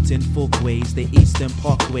the Fulton Folkways, the Eastern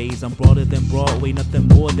Parkways. I'm broader than Broadway, nothing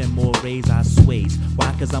more than more rays I sways.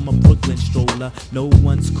 Why? Cause I'm a Brooklyn stroller, no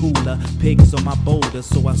one's cooler. Pigs on my boulder,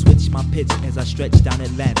 so I switch my pitch as I stretch down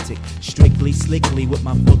Atlantic. Strictly, slickly with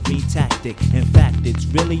my foot green tactic. In fact, it's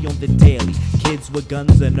really on the daily. Kids with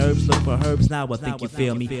guns and herbs look for herbs now, I think you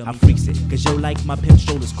feel me. I freaks it, cause yo like my pimp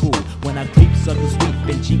strollers cool. When I creep, suckers sweep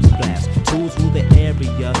and Jeeps blast. Tools rule the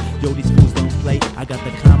area, yo these fools don't play. I got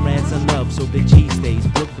the comrades in love, so the G stays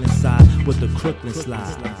Brooklyn side with the Crooklyn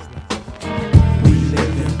slide. We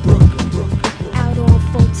live in Brooklyn. Out on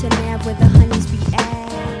Fulton Ave where the honeys be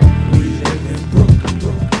at. We live in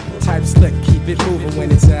Brooklyn. Type slick, keep it moving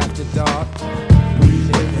when it's after dark. We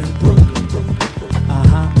live in Brooklyn.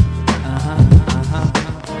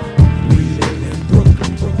 We live in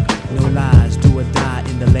Brooklyn. No lies, do or die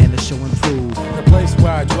in the land of show and prove. The place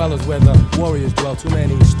where I dwell is where the warriors dwell. Too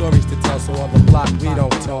many stories to tell, so on the block we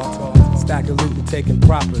don't talk. Stacking loot and taking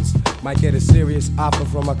propers. Might get a serious offer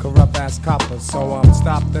from a corrupt ass copper. So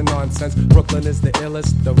stop the nonsense. Brooklyn is the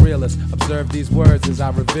illest, the realest. Observe these words as I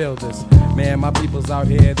reveal this. Man, my people's out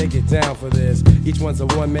here, they get down for this. Each one's a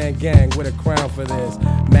one-man gang with a crown for this.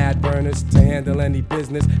 Mad burners to handle any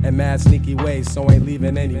business, and mad sneaky ways, so ain't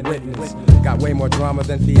leaving any witness. Got way more drama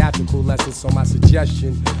than theatrical lessons, so my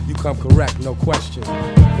suggestion, you come correct, no question.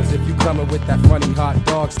 Cause if you coming with that funny hot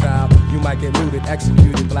dog style, you might get looted,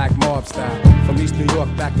 executed, black mob style. From East New York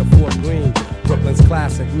back to Fort Greene, Brooklyn's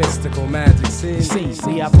classic, mystical magic scene.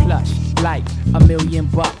 See, I plush like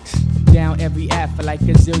 $1,000,000. Down every app for like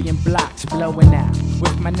a zillion blocks, blowing out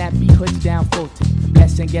with my nappy hoods down Fulton.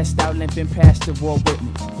 Blessing guest out limping past the wall with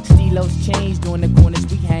me. Stilos changed on the corners,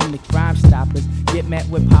 we hang the crime stoppers. Get met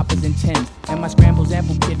with poppers and tens. And my scrambles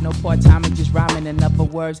ample kid, no part-timing, just rhyming. In other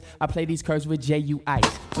words, I play these curves with J.U. Ice.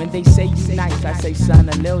 When they say you nice, I say son,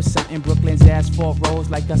 a little something. Brooklyn's asphalt rolls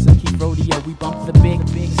like us and keep rodeo. We bump the big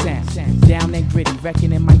sound. Down and gritty,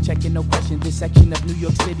 reckoning, mic checking, no question. This section of New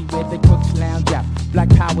York City where the crooks lounge out. Black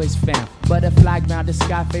power is found. Butterfly ground the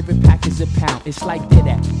sky, favorite pack is a pound. It's like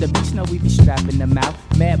that. The beats know we be strapping them out.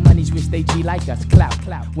 Mad money's rich, they G like us, clout.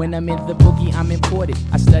 When I'm in the boogie, I'm imported.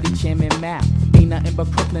 I study Chairman Mao. Ain't nothing but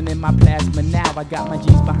Brooklyn in my plasma now. I got my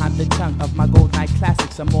G's behind the tongue of my gold night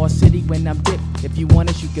classics. I'm more city when I'm dipped. If you want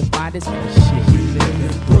us, you can find us. Shit, we live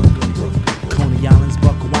in Brooklyn. Coney Island's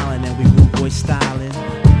Buck Wildin' and we rude boy styling.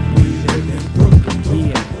 We live in Brooklyn.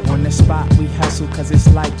 Yeah, on the spot we hustle cause it's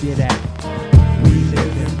like that. We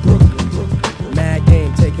live in Brooklyn. Mad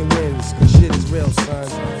game taking wins cause shit is real, son.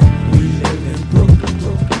 We live in Brooklyn.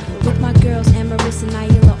 With my girls Amaris and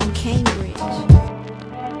Naila on Cambridge.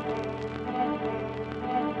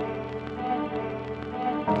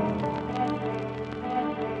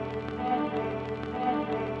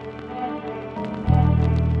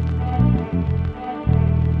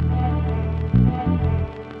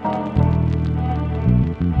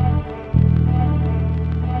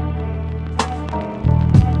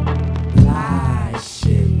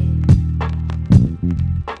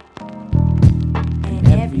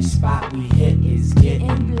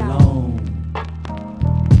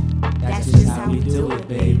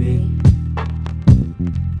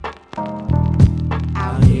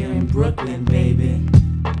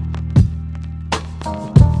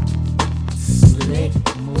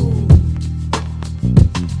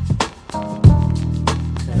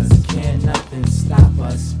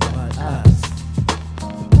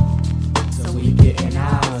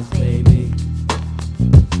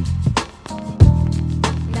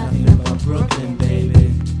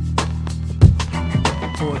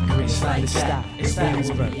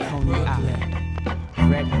 Williamsburg, Coney Island.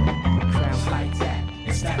 Red crowns like that.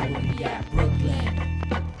 It's that where we at, Brooklyn.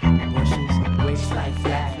 Bushes, wigs like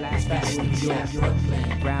flat. It's back in New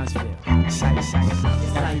York, Brownsville, sight,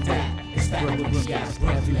 everywhere. It's Brooklyn style,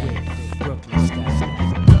 everywhere. Brooklyn style.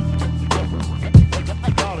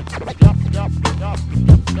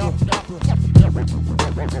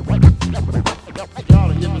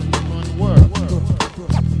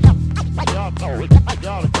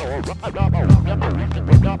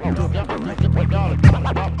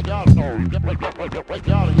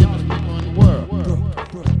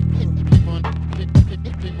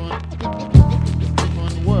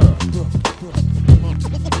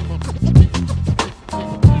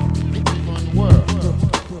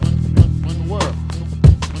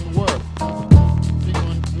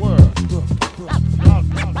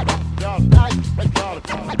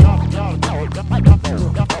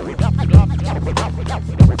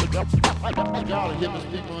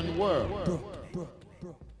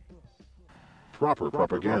 Proper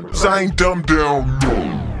propaganda. I ain't dumbed down, no.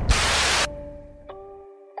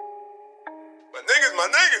 My niggas, my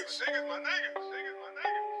niggas.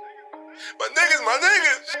 My niggas, my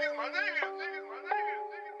niggas.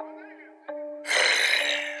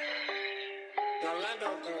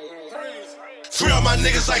 Free all my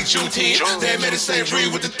niggas like Juneteenth. They admitted slavery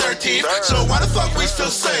with the 13th. So why the fuck we still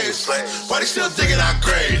slaves? Why they still digging our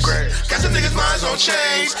graves? Got some niggas' minds on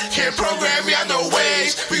chains. Can't program me, I know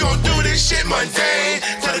ways. We gon' do this shit mundane.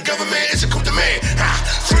 Tell the government it's a coup de main.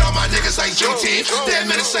 Free all my niggas like Juneteenth. They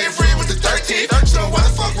admitted slavery with the 13th. So why the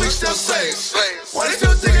fuck we still slaves? Why they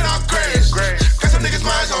still digging our graves? Got some niggas'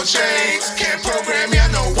 minds on chains. Can't program me, I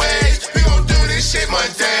know ways. We gon' do this shit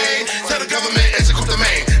mundane. Tell the government it's a coup de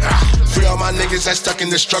main. Free all my niggas that's stuck in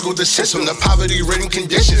the struggle, the system, the poverty-ridden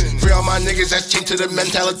conditions. Free all my niggas that's chained to the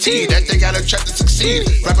mentality that they gotta try to succeed.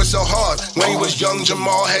 Rapping so hard. When he was young,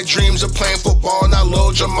 Jamal had dreams of playing football. Now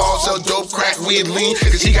Lil Jamal sell dope, crack, weed, lean,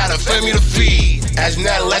 cause he got a family to feed. As an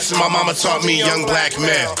adolescent, my mama taught me young black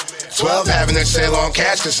male. 12 having a sale on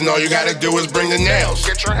caskets, and all you gotta do is bring the nails.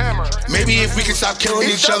 Get your hammer. Maybe if we could stop killing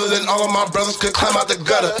each other, then all of my brothers could climb out the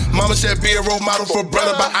gutter. Mama said be a role model for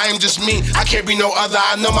brother, but I am just me. I can't be no other.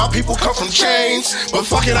 I know my people come from chains, but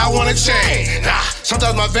fuck it, I wanna change. Nah,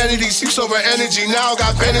 sometimes my vanity seeps over energy. Now I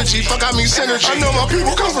got energy, fuck I mean synergy. I know my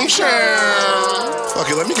people come from chains. Fuck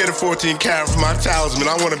it, let me get a 14 carat for my talisman.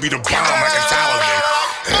 I wanna be the bomb like a talisman.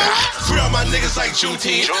 Free all my niggas like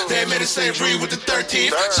Juneteenth. They admitted slavery with the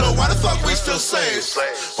 13th. So why the fuck we still slaves?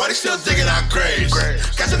 Why they still digging our graves?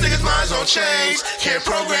 Got some niggas' minds on chains. Can't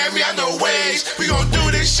program me, I know ways. We gon'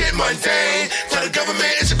 do this shit mundane. Tell the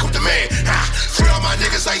government it's a coup de main. Free all my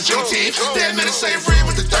niggas like Juneteenth. They admitted slavery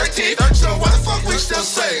with the 13th. So why the fuck we still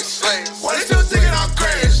slaves? Why they still digging our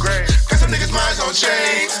graves? Got some niggas' minds on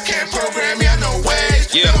chains. Can't program me, I know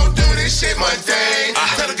ways. We gon' do this shit mundane.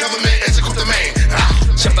 Tell the government it's a coup de main.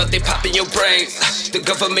 Jump out, they pop in your brain. The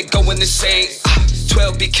government going insane.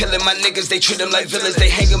 12 be killing my niggas, they treat them like villains, they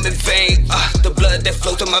hang them in vain. The blood that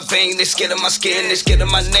flow through my vein, they scared of my skin, they scared of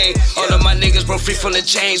my name. All of my niggas broke free from the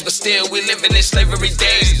chains, but still we living in slavery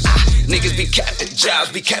days. Niggas be capping, jobs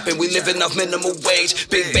be capping, we living off minimum wage.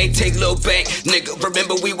 Big bank take little bank, nigga,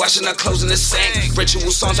 remember we washing our clothes in the sink.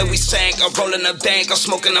 Ritual songs that we sang, I'm rolling a bank, I'm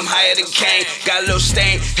smoking them higher than Kane. Got a little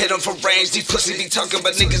stain, hit them for range, these pussy be talking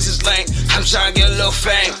but niggas is lame. I'm trying to get a little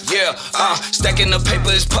fame, yeah, stacking the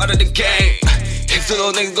paper is part of the game. If the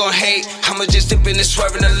little nigga gon' hate, I'ma just dip in and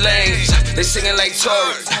swerve in the lanes. They singing like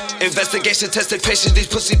Tory. Investigation, testing patience.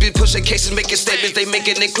 These pussy be pushing cases, making statements. They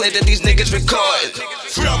making it clear that these niggas recording.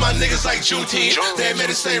 Free all my niggas like Juneteenth. They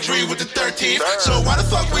admitted slavery with the 13th. So why the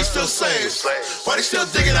fuck we still slaves? Why they still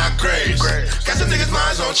digging our graves? Got some niggas'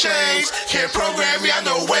 minds on chains. Can't program me, I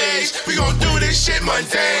know ways. We gon' do this shit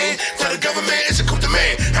mundane. Tell the government it's a coup de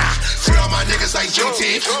main. Free all my niggas like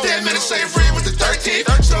Juneteenth. They admitted slavery with the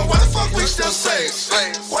 13th. So why the fuck we still slaves?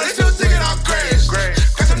 Why they still digging our graves?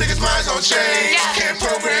 Got some niggas' minds on chains. Can't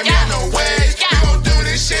program me, I know ways. We gon' do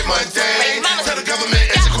this shit mundane. Tell the government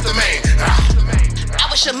it's a coup de main. I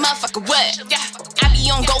wish a motherfucker would. I be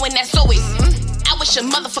on going, that's always. I wish a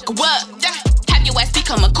motherfucker would. Have your ass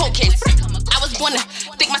become a cold case. I was born to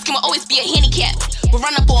think my skin will always be a handicap. Will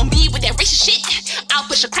run up on me with that racist shit. I'll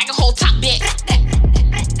push a crack a whole top bit.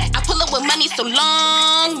 I pull up with money so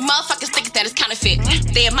long, motherfuckers think that it's counterfeit.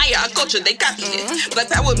 They admire our culture, they copy it. Black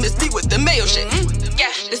power miss me with the mayo shit.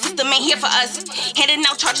 Yeah, the system ain't here for us. Handing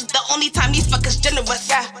out charges the only time these fuckers generous.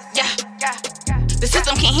 Yeah. The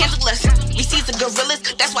system can't handle us. We seize the gorillas,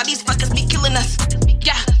 that's why these fuckers be killing us.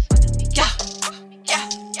 Yeah.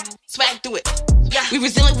 Swag through it. Yeah. We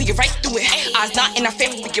resilient, we get right through it. Odds not in our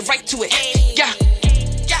favor, we get right to it. Yeah.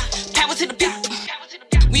 Power to the people.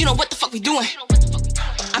 you know what the fuck we doing.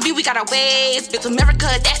 I mean, we got our ways. Built America,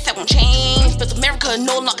 that won't change. Built America,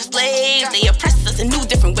 no longer slaves. They oppress us in new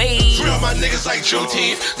different ways. Free all my niggas like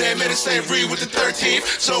Juneteenth. They admitted slavery with the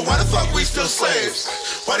 13th. So why the fuck we still slaves?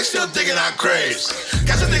 Why they still digging our graves?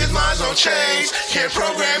 Got some niggas' minds on change. Can't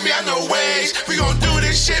program me, I know ways. We gon' do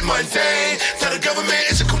this shit mundane. Tell the government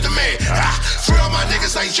it's a coup de main. Free all my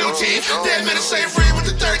niggas like Juneteenth. They admitted slavery with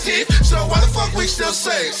the 13th. So why the fuck we still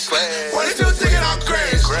slaves? Why they still digging our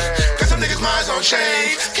graves? Got some niggas' minds on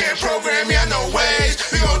change. Can't program me, I know ways.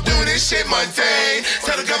 We gon' do this shit mundane.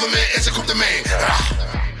 Tell the government it's a coup de main.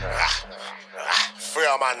 Free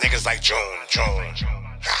all my niggas like June.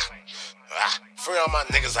 Free all my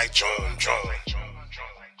niggas like June.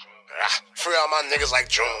 Free all my niggas like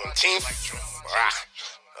Juneteenth.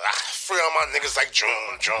 Free all my niggas like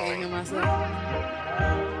June.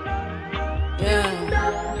 Yeah.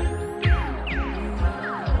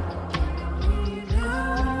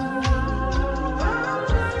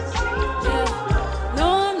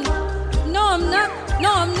 No,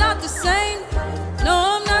 I'm not the same. No,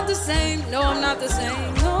 I'm not the same. No, I'm not the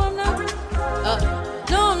same. No, I'm not.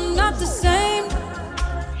 No, I'm not the same.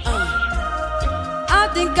 I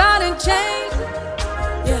think I done changed.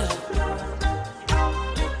 Yeah.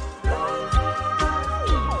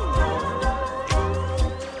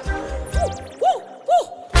 Woo, woo.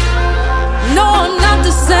 No, I'm not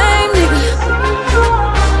the same, nigga.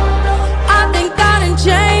 I think I done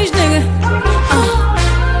changed, nigga.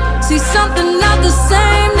 See something not the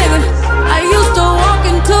same, nigga. I used to walk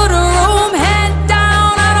into the room, head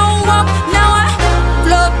down, I don't walk. Now I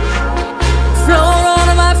float on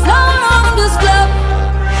them, I float on them, just float.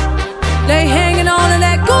 They hanging on to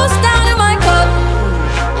that goose down in my cup.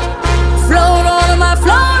 Float on them, I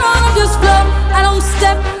float on them, just float. I don't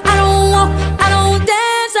step, I don't walk, I don't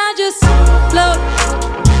dance, I just float.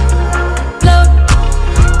 Float,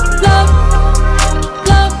 float,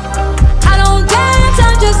 float. I don't dance,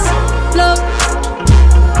 I just float,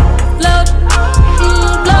 float,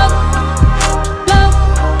 float, float,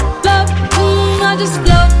 float, I just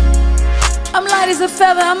float. I'm light as a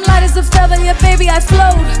feather, I'm light as a feather, yeah baby I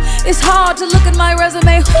float. It's hard to look at my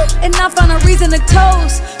resume and not find a reason to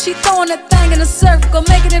toast. She throwing that thing in a circle,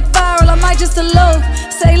 making it viral, I might just elope.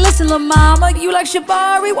 Say listen lil' mama, you like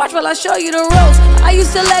Shabari, watch while I show you the ropes. I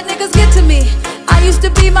used to let niggas get to me, I used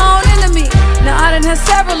to be my own enemy. Now I done had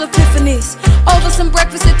several epiphanies over some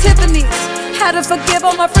breakfast at Tiffany's. Had to forgive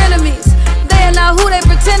all my frenemies. They are not who they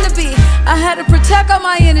pretend to be. I had to protect all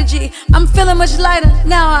my energy. I'm feeling much lighter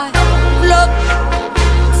now. I float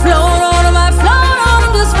on them, I float on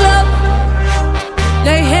them, just float.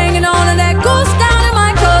 They hanging on to that goose down in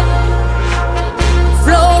my cup.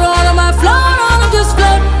 Float on them, I float on them, just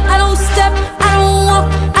float. I don't step, I don't walk,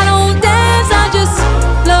 I don't dance, I just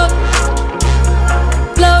float.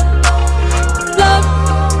 Float, float,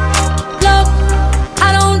 float. I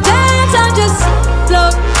don't dance, I just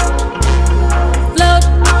float. Float,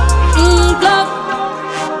 float,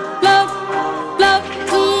 float,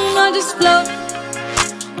 float, I just float.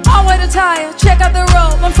 I'll wait a tire, check out the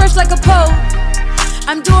road, I'm fresh like a pope.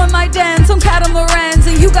 I'm doing my dance on catamarans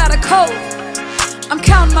and you got a coat. I'm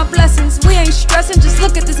counting my blessings, we ain't stressing, just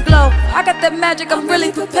look at this glow. I got that magic, I'm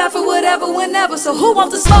really prepared for whatever, whenever, so who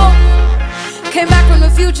wants to smoke? Came back from the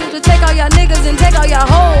future to take all y'all niggas and take all y'all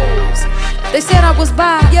hoes. They said I was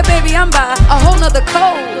by, yeah baby I'm by a whole nother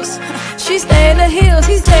coast. She stay in the hills,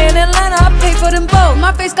 he stay in Atlanta, I pay for them both.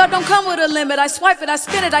 My face card don't come with a limit, I swipe it, I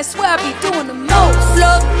spin it, I swear I be doing the most.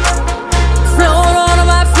 Float, float on them,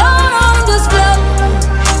 I float on them, just float.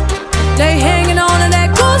 They hanging on to that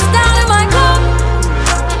goose down in my cup.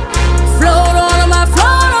 Float on them, I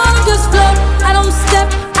float on them, just float. I don't step,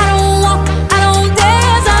 I don't walk, I don't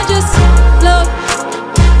dance, I just float.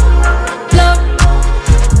 Float,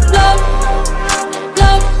 float,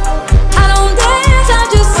 float. I don't dance, I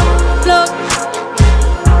just float.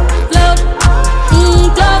 Float,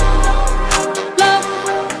 float,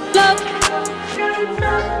 float,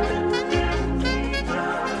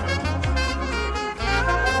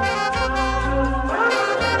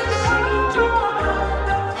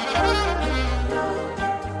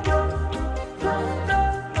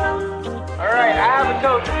 Alright, I have a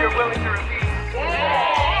toast if you're willing to repeat.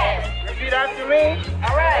 Yes! Repeat after me.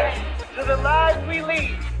 Alright. To the lives we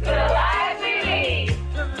lead. To the lives we lead.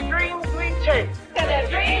 To the dreams we chase. To the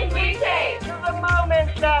dreams we chase. To the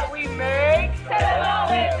moments that we make. To the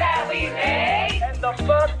moments that we make. And the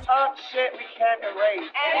fucked up shit we can't erase.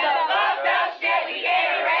 And the fucked up shit we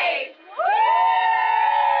can't erase.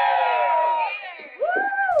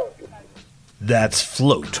 That's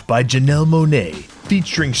Float by Janelle Monáe,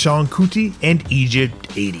 featuring Sean Kuti and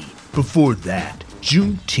Egypt 80. Before that,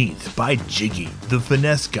 Juneteenth by Jiggy, the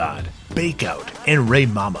Finesse God, Bakeout, and Ray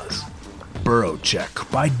Mamas. Borough Check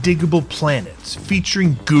by Diggable Planets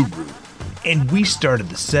featuring Guru. And we started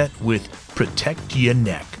the set with Protect Ya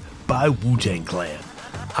Neck by Wu-Tang Clan.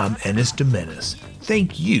 I'm Ennis Domenis.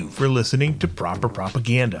 Thank you for listening to Proper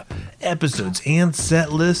Propaganda. Episodes and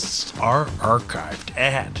set lists are archived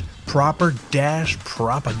at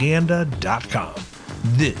proper-propaganda.com.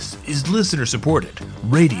 This is listener-supported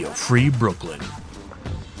Radio Free Brooklyn.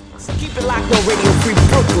 So keep it locked on Radio Free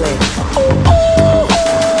Brooklyn.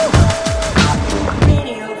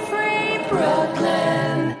 Radio Free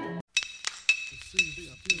Brooklyn.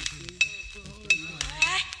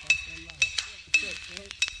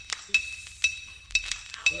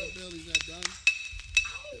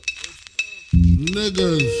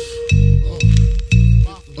 Niggas.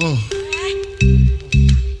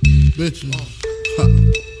 Bitches.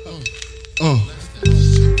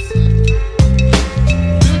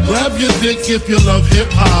 Grab your dick if you love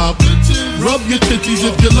hip hop. Rub your titties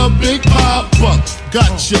if you love Big Papa.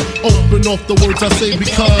 Gotcha. Open off the words I say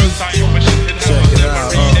because. Check it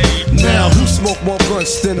out. Now, who smoke more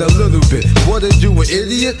blunts than a little bit? What are you, an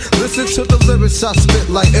idiot? Listen to the lyrics I spit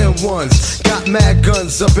like M1s. Got mad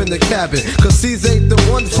guns up in the cabin, cause these ain't the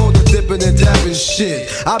ones for the dipping and dabbing shit.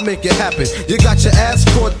 I make it happen. You got your ass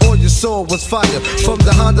caught or your soul was fire. From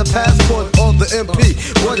the Honda Passport or the MP.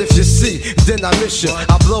 What if you see, then I miss you.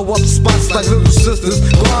 I blow up spots like little sisters.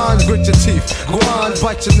 Grind, grit your teeth. Grind,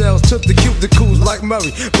 bite your nails. Took the cuticles like Murray.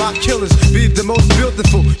 My killers be the most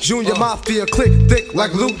beautiful. Junior Mafia click thick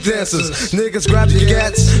like Luke dancers. Niggas grab your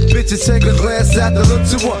gats, bitches take a glance at the look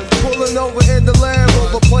to one. Pulling over in the Land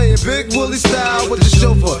Rover, playing Big Willie style with the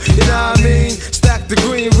chauffeur. You know what I mean? Stack the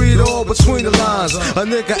green, read all between the lines. A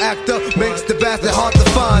nigga act up makes the bastard hard to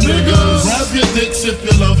find. Niggas, grab your dicks if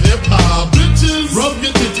you love hip hop. Bitches, rub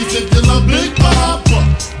your titties if you love Big Papa.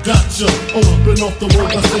 Gotcha. Open off the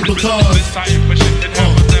words I say because.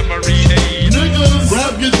 Niggas,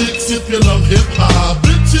 grab your dicks if you love hip hop.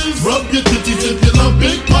 Bitches, rub your titties if you love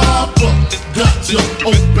Big Papa. Gotcha.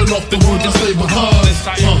 Open off the words I say because.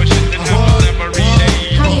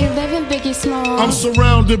 How you living, Biggie Small? I'm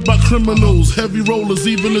surrounded by criminals, heavy rollers,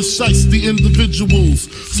 even the shiesty individuals.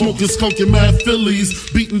 Smoking skunk and mad Phillies,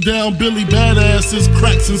 beating down Billy badasses,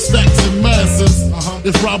 cracks and stacks and masses.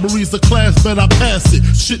 If robbery's the class, bet I pass it.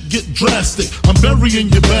 Shit get drastic, I'm burying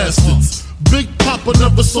your bastards. Big Papa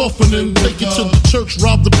never softening. Take it to the church,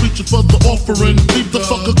 rob the preacher for the offering. Leave the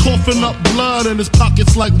fucker coughing up blood in his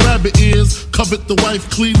pockets like rabbit ears. Covet the wife,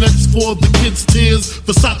 Kleenex for the kids' tears.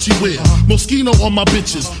 Versace wear, Moschino on my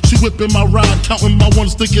bitches. She whipping my ride, counting my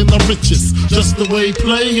ones, thinking I'm richest. Just the way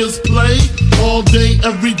players play, all day,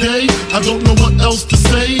 every day. I don't know what else to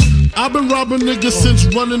say. I've been robbing niggas since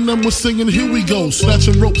running them was singing Here We Go.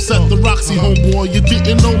 Snatching ropes at the Roxy, homeboy. You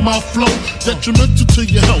didn't know my flow, detrimental to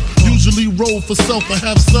your health. Usually roll for self, I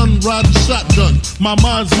have son riding shotgun. My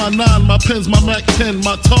mind's my 9, my pen's my Mac 10.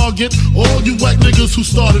 My target, all you whack niggas who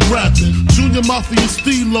started rapping. Junior Mafia,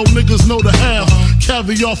 Stilo, niggas know the half.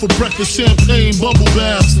 Caviar for breakfast, champagne, bubble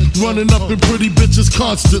baths. Running up in pretty bitches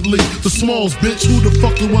constantly. The Smalls, bitch, who the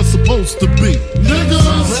fuck it was supposed to be?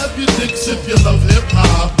 Niggas, grab your dicks if you love hip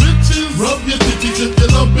hop. Bitches, rub your titties if you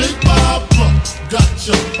love Big Papa.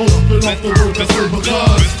 Gotcha, open up the world to say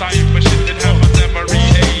because.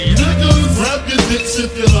 Niggas, grab your dicks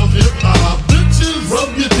if you love hip hop. Bitches, rub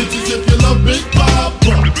your titties if you love Big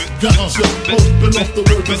Papa. Gotcha, open up the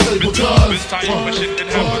world to say because.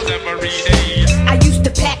 I used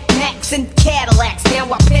to pack Macs and Cadillacs.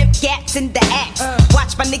 Now I pimp gats in the axe.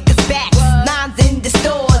 Watch my niggas backs. Nines in the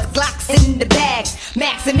stores, Glocks in the bags.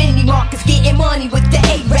 Max and Mini Marcus getting money with the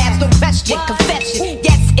A-Raps. No question, confession.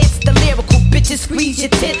 Yes, it's the lyrical. Bitches squeeze your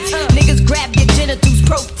tits. Niggas grab your genitals,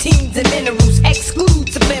 proteins and minerals. Exclude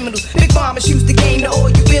subliminals. Big Mama shoots the game to all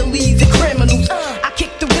you billies and criminals. I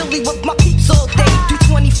kick the willy with my peeps all day. Do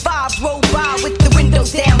 25s, roll by with the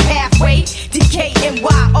windows down halfway.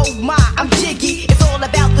 DKNY, oh my, I'm jiggy. It's all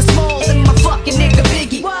about the Smalls and my fucking nigga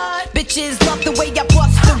Biggie. Bitches love the way I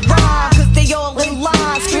bust the rhyme.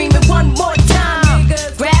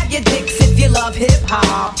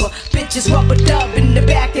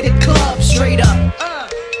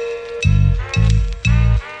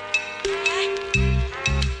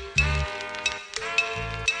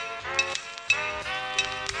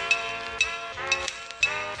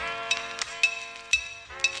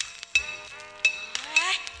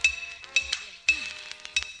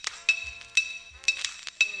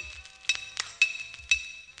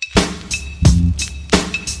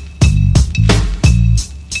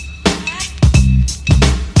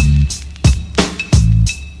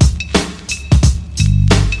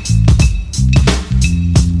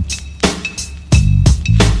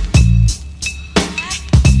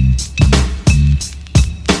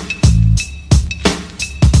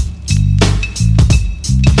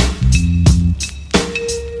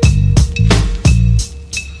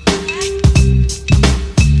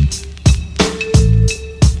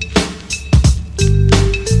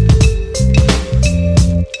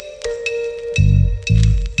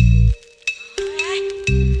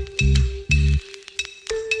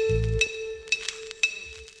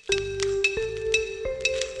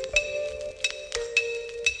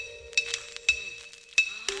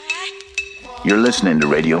 You're listening to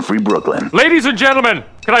Radio Free Brooklyn. Ladies and gentlemen,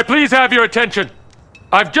 can I please have your attention?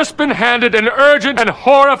 I've just been handed an urgent and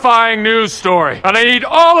horrifying news story, and I need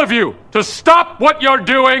all of you to stop what you're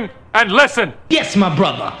doing and listen. Yes, my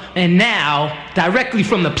brother. And now, directly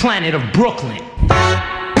from the planet of Brooklyn.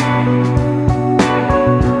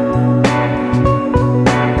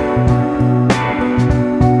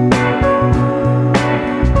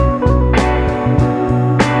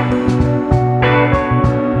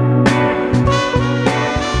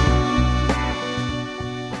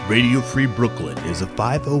 Radio Free Brooklyn is a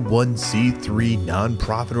 501c3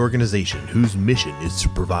 nonprofit organization whose mission is to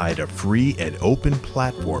provide a free and open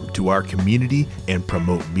platform to our community and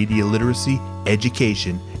promote media literacy,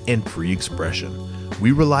 education, and free expression.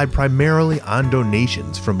 We rely primarily on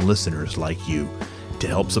donations from listeners like you. To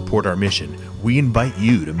help support our mission, we invite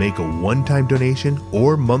you to make a one-time donation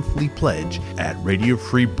or monthly pledge at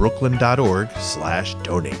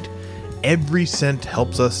radiofreebrooklyn.org/donate. Every cent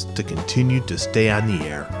helps us to continue to stay on the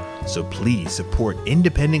air. So please support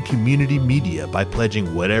independent community media by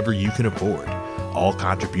pledging whatever you can afford. All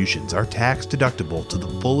contributions are tax deductible to the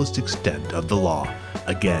fullest extent of the law.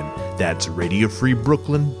 Again, that's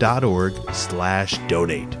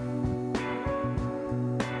radiofreebrooklyn.org/donate.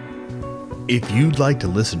 If you'd like to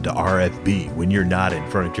listen to RFB when you're not in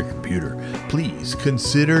front of your computer, please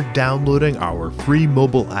consider downloading our free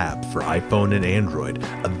mobile app for iPhone and Android,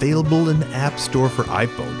 available in the App Store for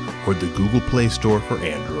iPhone or the Google Play Store for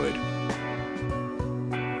Android.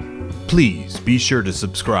 Please be sure to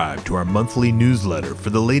subscribe to our monthly newsletter for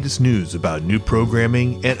the latest news about new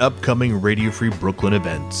programming and upcoming Radio Free Brooklyn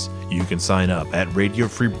events. You can sign up at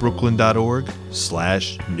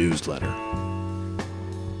radiofreebrooklyn.org/newsletter.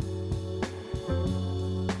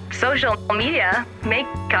 Social media may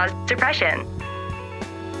cause depression.